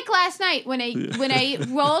 Lisa. Like last night when I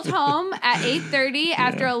rolled home at 8:30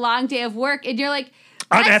 after a long day of work, and you're like,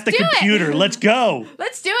 I'm at the computer. Let's go.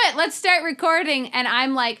 Let's do it. Let's start recording. And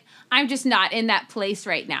I'm like, I'm just not in that place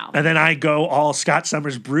right now. And then I go all Scott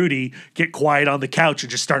Summers broody, get quiet on the couch,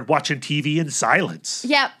 and just start watching TV in silence.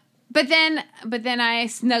 Yep. But then I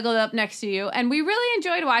snuggled up next to you, and we really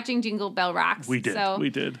enjoyed watching Jingle Bell Rocks. We did. We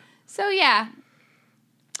did. So yeah.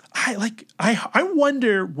 I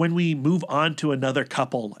wonder when we move on to another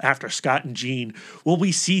couple after Scott and Jean, will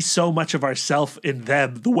we see so much of ourselves in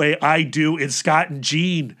them the way I do in Scott and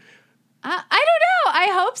Jean? I don't know. I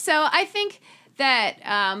hope so. I think that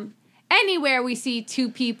anywhere we see two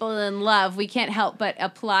people in love, we can't help but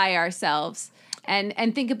apply ourselves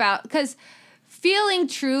and think about, because feeling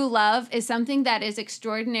true love is something that is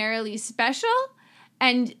extraordinarily special,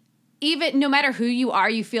 and even no matter who you are,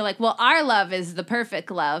 you feel like, well, our love is the perfect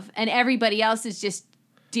love, and everybody else is just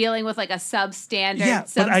dealing with like a substandard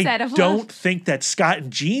subset of love. I don't think that Scott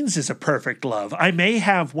and Jean's is a perfect love. I may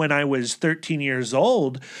have when I was 13 years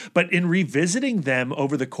old, but in revisiting them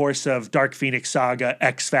over the course of Dark Phoenix Saga,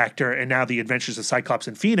 X Factor, and now The Adventures of Cyclops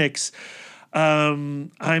and Phoenix,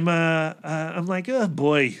 I'm like, oh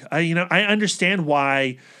boy, I understand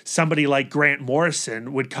why somebody like Grant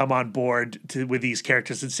Morrison would come on board with these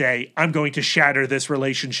characters and say, I'm going to shatter this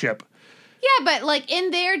relationship. Yeah, but like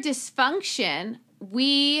in their dysfunction,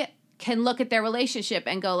 we can look at their relationship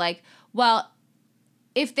and go like, well,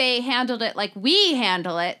 if they handled it like we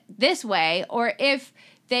handle it this way, or if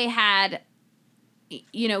they had,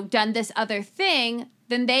 done this other thing,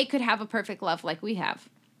 then they could have a perfect love like we have.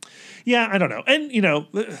 Yeah, I don't know. And,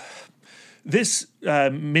 this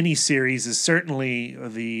miniseries is certainly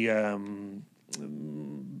the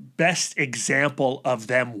best example of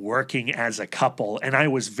them working as a couple. And I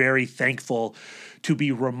was very thankful to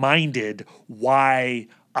be reminded why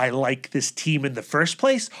I like this team in the first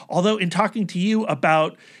place. Although in talking to you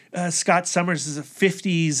about Scott Summers'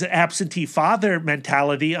 50s absentee father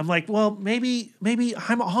mentality, I'm like, well, maybe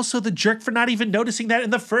I'm also the jerk for not even noticing that in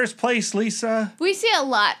the first place, Lisa. We see a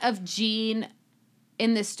lot of Jean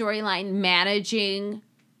in this storyline managing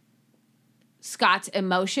Scott's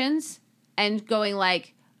emotions and going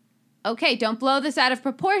like, okay, don't blow this out of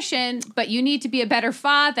proportion, but you need to be a better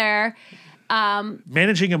father.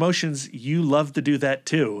 Managing emotions, you love to do that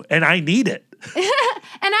too, and I need it.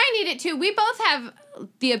 And I need it too. We both have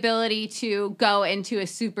the ability to go into a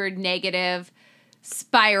super negative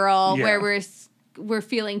spiral where we're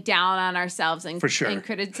feeling down on ourselves and, and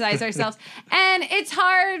criticize ourselves. And it's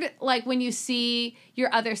hard, like when you see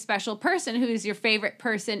your other special person, who's your favorite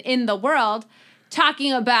person in the world,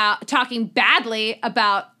 talking badly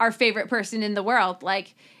about our favorite person in the world.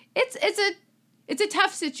 Like it's a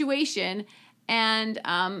tough situation, and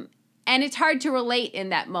it's hard to relate in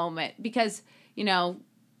that moment because,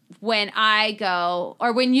 when I go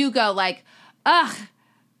or when you go like, ugh,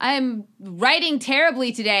 I'm writing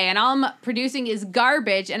terribly today and all I'm producing is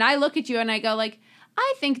garbage, and I look at you and I go like,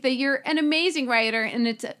 I think that you're an amazing writer and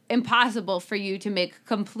it's impossible for you to make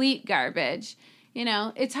complete garbage.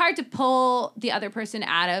 It's hard to pull the other person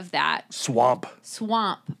out of that swamp.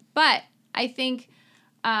 But I think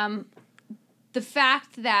the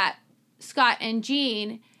fact that Scott and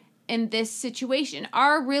Jean in this situation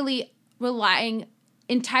are really relying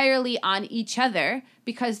entirely on each other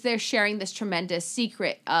because they're sharing this tremendous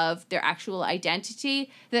secret of their actual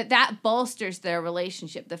identity, that bolsters their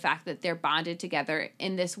relationship, the fact that they're bonded together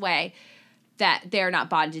in this way, that they're not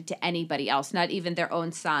bonded to anybody else, not even their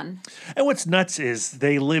own son. And what's nuts is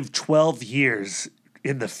they live 12 years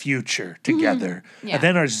in the future together, and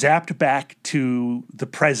then are zapped back to the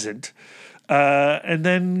present, and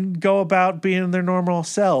then go about being their normal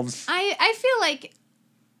selves. I feel like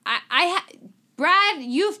Brad,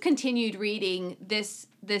 you've continued reading this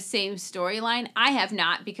same storyline. I have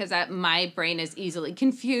not, because my brain is easily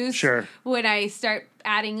confused when I start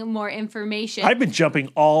adding more information. I've been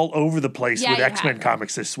jumping all over the place with X-Men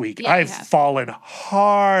comics this week. I've fallen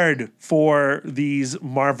hard for these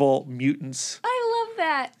Marvel mutants. I love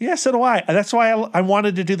that. Yeah, so do I. That's why I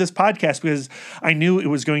wanted to do this podcast, because I knew it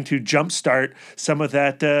was going to jumpstart some of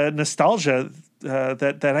that nostalgia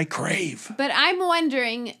that I crave. But I'm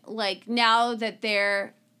wondering, like, now that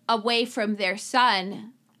they're away from their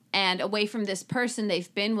son and away from this person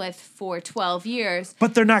they've been with for 12 years.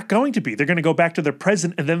 But they're not going to be. They're going to go back to their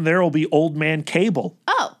present, and then there will be Old Man Cable.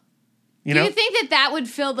 Oh. Do you think that would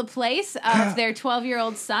fill the place of their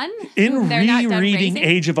 12-year-old son? In rereading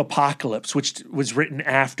Age of Apocalypse, which was written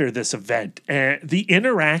after this event, the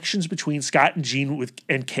interactions between Scott and Jean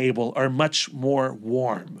and Cable are much more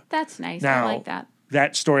warm. That's nice. Now, I like that.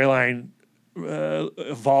 That storyline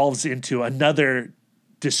evolves into another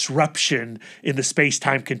disruption in the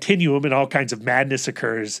space-time continuum and all kinds of madness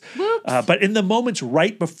occurs. But in the moments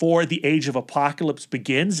right before the Age of Apocalypse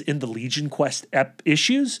begins in the Legion Quest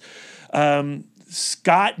issues,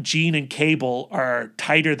 Scott, Jean, and Cable are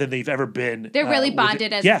tighter than they've ever been. They're really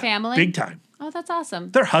bonded as a family? Big time. Oh, that's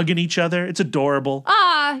awesome. They're hugging each other. It's adorable.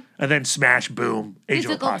 Ah, And then smash, boom, Age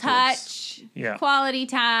of physical Apocalypse. touch, Yeah. quality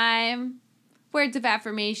time, words of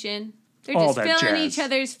affirmation. They're All just that filling jazz. each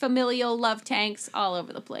other's familial love tanks all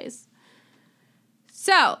over the place.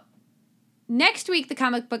 So, next week, the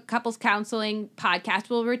Comic Book Couples Counseling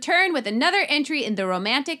podcast will return with another entry in the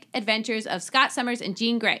romantic adventures of Scott Summers and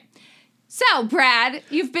Jean Grey. So, Brad,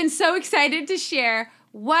 you've been so excited to share.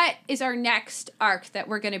 What is our next arc that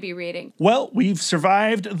we're going to be reading? Well, we've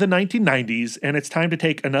survived the 1990s, and it's time to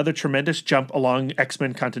take another tremendous jump along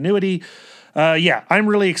X-Men continuity. I'm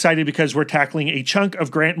really excited because we're tackling a chunk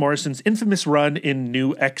of Grant Morrison's infamous run in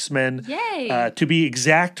New X-Men. Yay! To be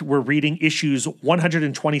exact, we're reading issues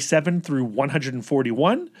 127 through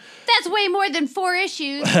 141. That's way more than 4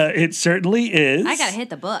 issues. It certainly is. I got to hit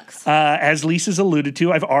the books. As Lisa's alluded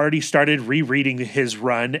to, I've already started rereading his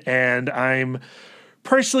run, and I'm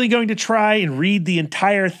personally going to try and read the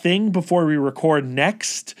entire thing before we record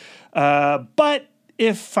next. But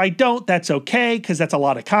if I don't, that's okay, because that's a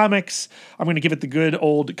lot of comics. I'm going to give it the good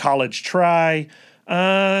old college try.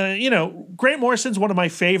 Grant Morrison's one of my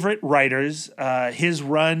favorite writers. His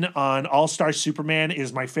run on All-Star Superman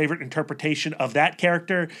is my favorite interpretation of that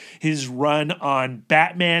character. His run on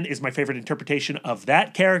Batman is my favorite interpretation of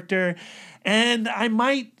that character. And I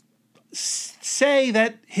might say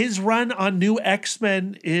that his run on New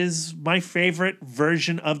X-Men is my favorite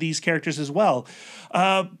version of these characters as well.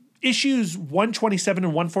 Issues 127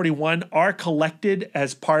 and 141 are collected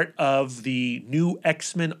as part of the New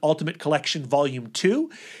X-Men Ultimate Collection Volume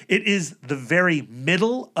 2. It is the very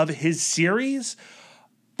middle of his series,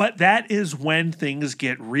 but that is when things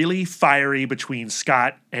get really fiery between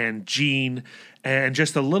Scott and Jean. And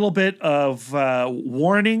just a little bit of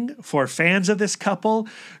warning for fans of this couple,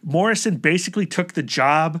 Morrison basically took the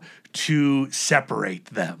job to separate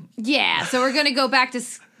them. Yeah, so we're going to go back to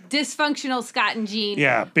dysfunctional Scott and Jean.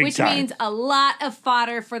 Yeah, big which time. means a lot of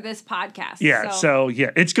fodder for this podcast. Yeah, so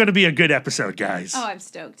it's going to be a good episode, guys. Oh, I'm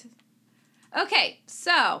stoked. Okay,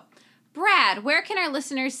 so Brad, where can our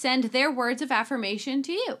listeners send their words of affirmation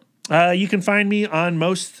to you? You can find me on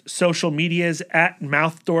most social medias at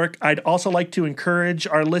MouthDork. I'd also like to encourage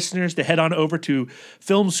our listeners to head on over to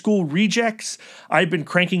Film School Rejects. I've been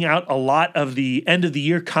cranking out a lot of the end of the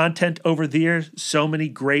year content over there. So many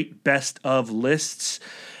great best of lists.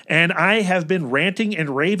 And I have been ranting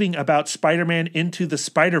and raving about Spider-Man Into the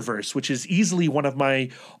Spider-Verse, which is easily one of my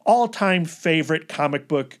all-time favorite comic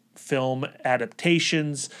book film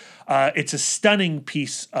adaptations. It's a stunning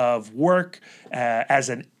piece of work as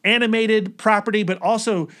an animated property, but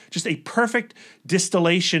also just a perfect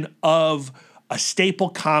distillation of a staple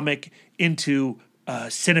comic into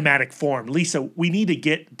cinematic form. Lisa, we need to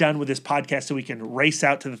get done with this podcast so we can race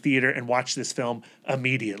out to the theater and watch this film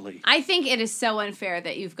immediately. I think it is so unfair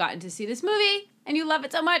that you've gotten to see this movie and you love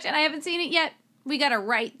it so much and I haven't seen it yet. We got to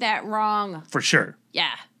right that wrong. For sure.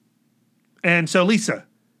 Yeah. And so, Lisa,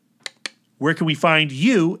 where can we find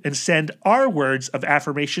you and send our words of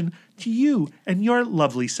affirmation to you and your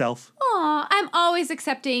lovely self? Aw, I'm always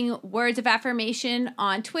accepting words of affirmation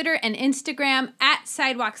on Twitter and Instagram at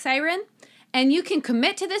Sidewalk Siren. And you can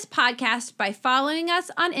commit to this podcast by following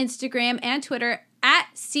us on Instagram and Twitter at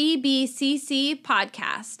CBCC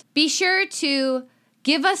Podcast. Be sure to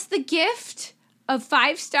give us the gift of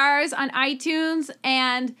 5 stars on iTunes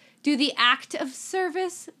and do the act of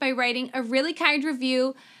service by writing a really kind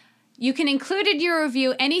review. You can include in your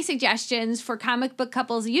review any suggestions for comic book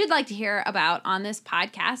couples you'd like to hear about on this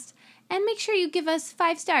podcast. And make sure you give us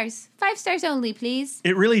 5 stars. 5 stars only, please.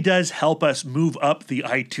 It really does help us move up the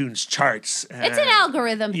iTunes charts. It's an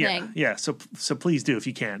algorithm Yeah, thing. yeah. So please do if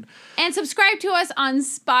you can. And subscribe to us on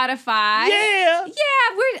Spotify. Yeah.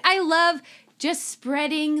 Yeah, I love just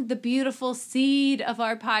spreading the beautiful seed of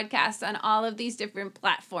our podcast on all of these different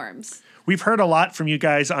platforms. We've heard a lot from you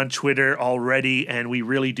guys on Twitter already, and we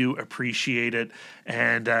really do appreciate it.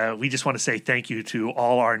 And we just want to say thank you to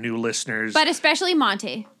all our new listeners. But especially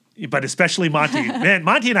Monty. But especially Monty. Man,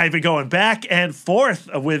 Monty and I have been going back and forth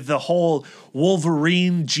with the whole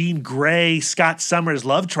Wolverine, Jean Grey, Scott Summers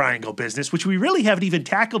love triangle business, which we really haven't even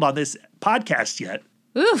tackled on this podcast yet.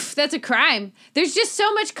 Oof, that's a crime. There's just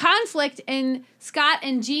so much conflict in Scott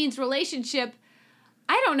and Jean's relationship.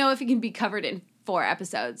 I don't know if it can be covered in 4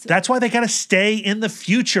 episodes. That's why they got to stay in the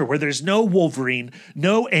future where there's no Wolverine,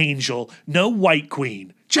 no Angel, no White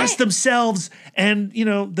Queen, just themselves and,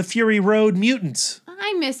 the Fury Road mutants. I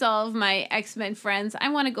I miss all of my X-Men friends. I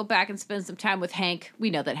want to go back and spend some time with Hank. We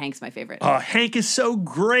know that Hank's my favorite. Hank is so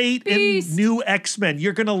great Beast. in New X-Men.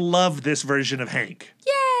 You're going to love this version of Hank.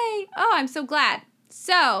 Yay! Oh, I'm so glad.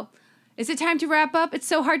 So, is it time to wrap up? It's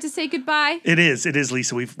so hard to say goodbye. It is,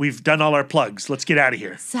 Lisa. We've done all our plugs. Let's get out of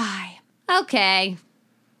here. Sigh. Okay.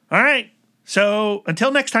 All right. So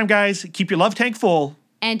until next time, guys, keep your love tank full.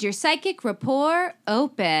 And your psychic rapport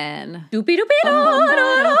open. Doopy doopy da da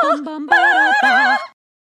da. Bum, bum, ba-da-ba.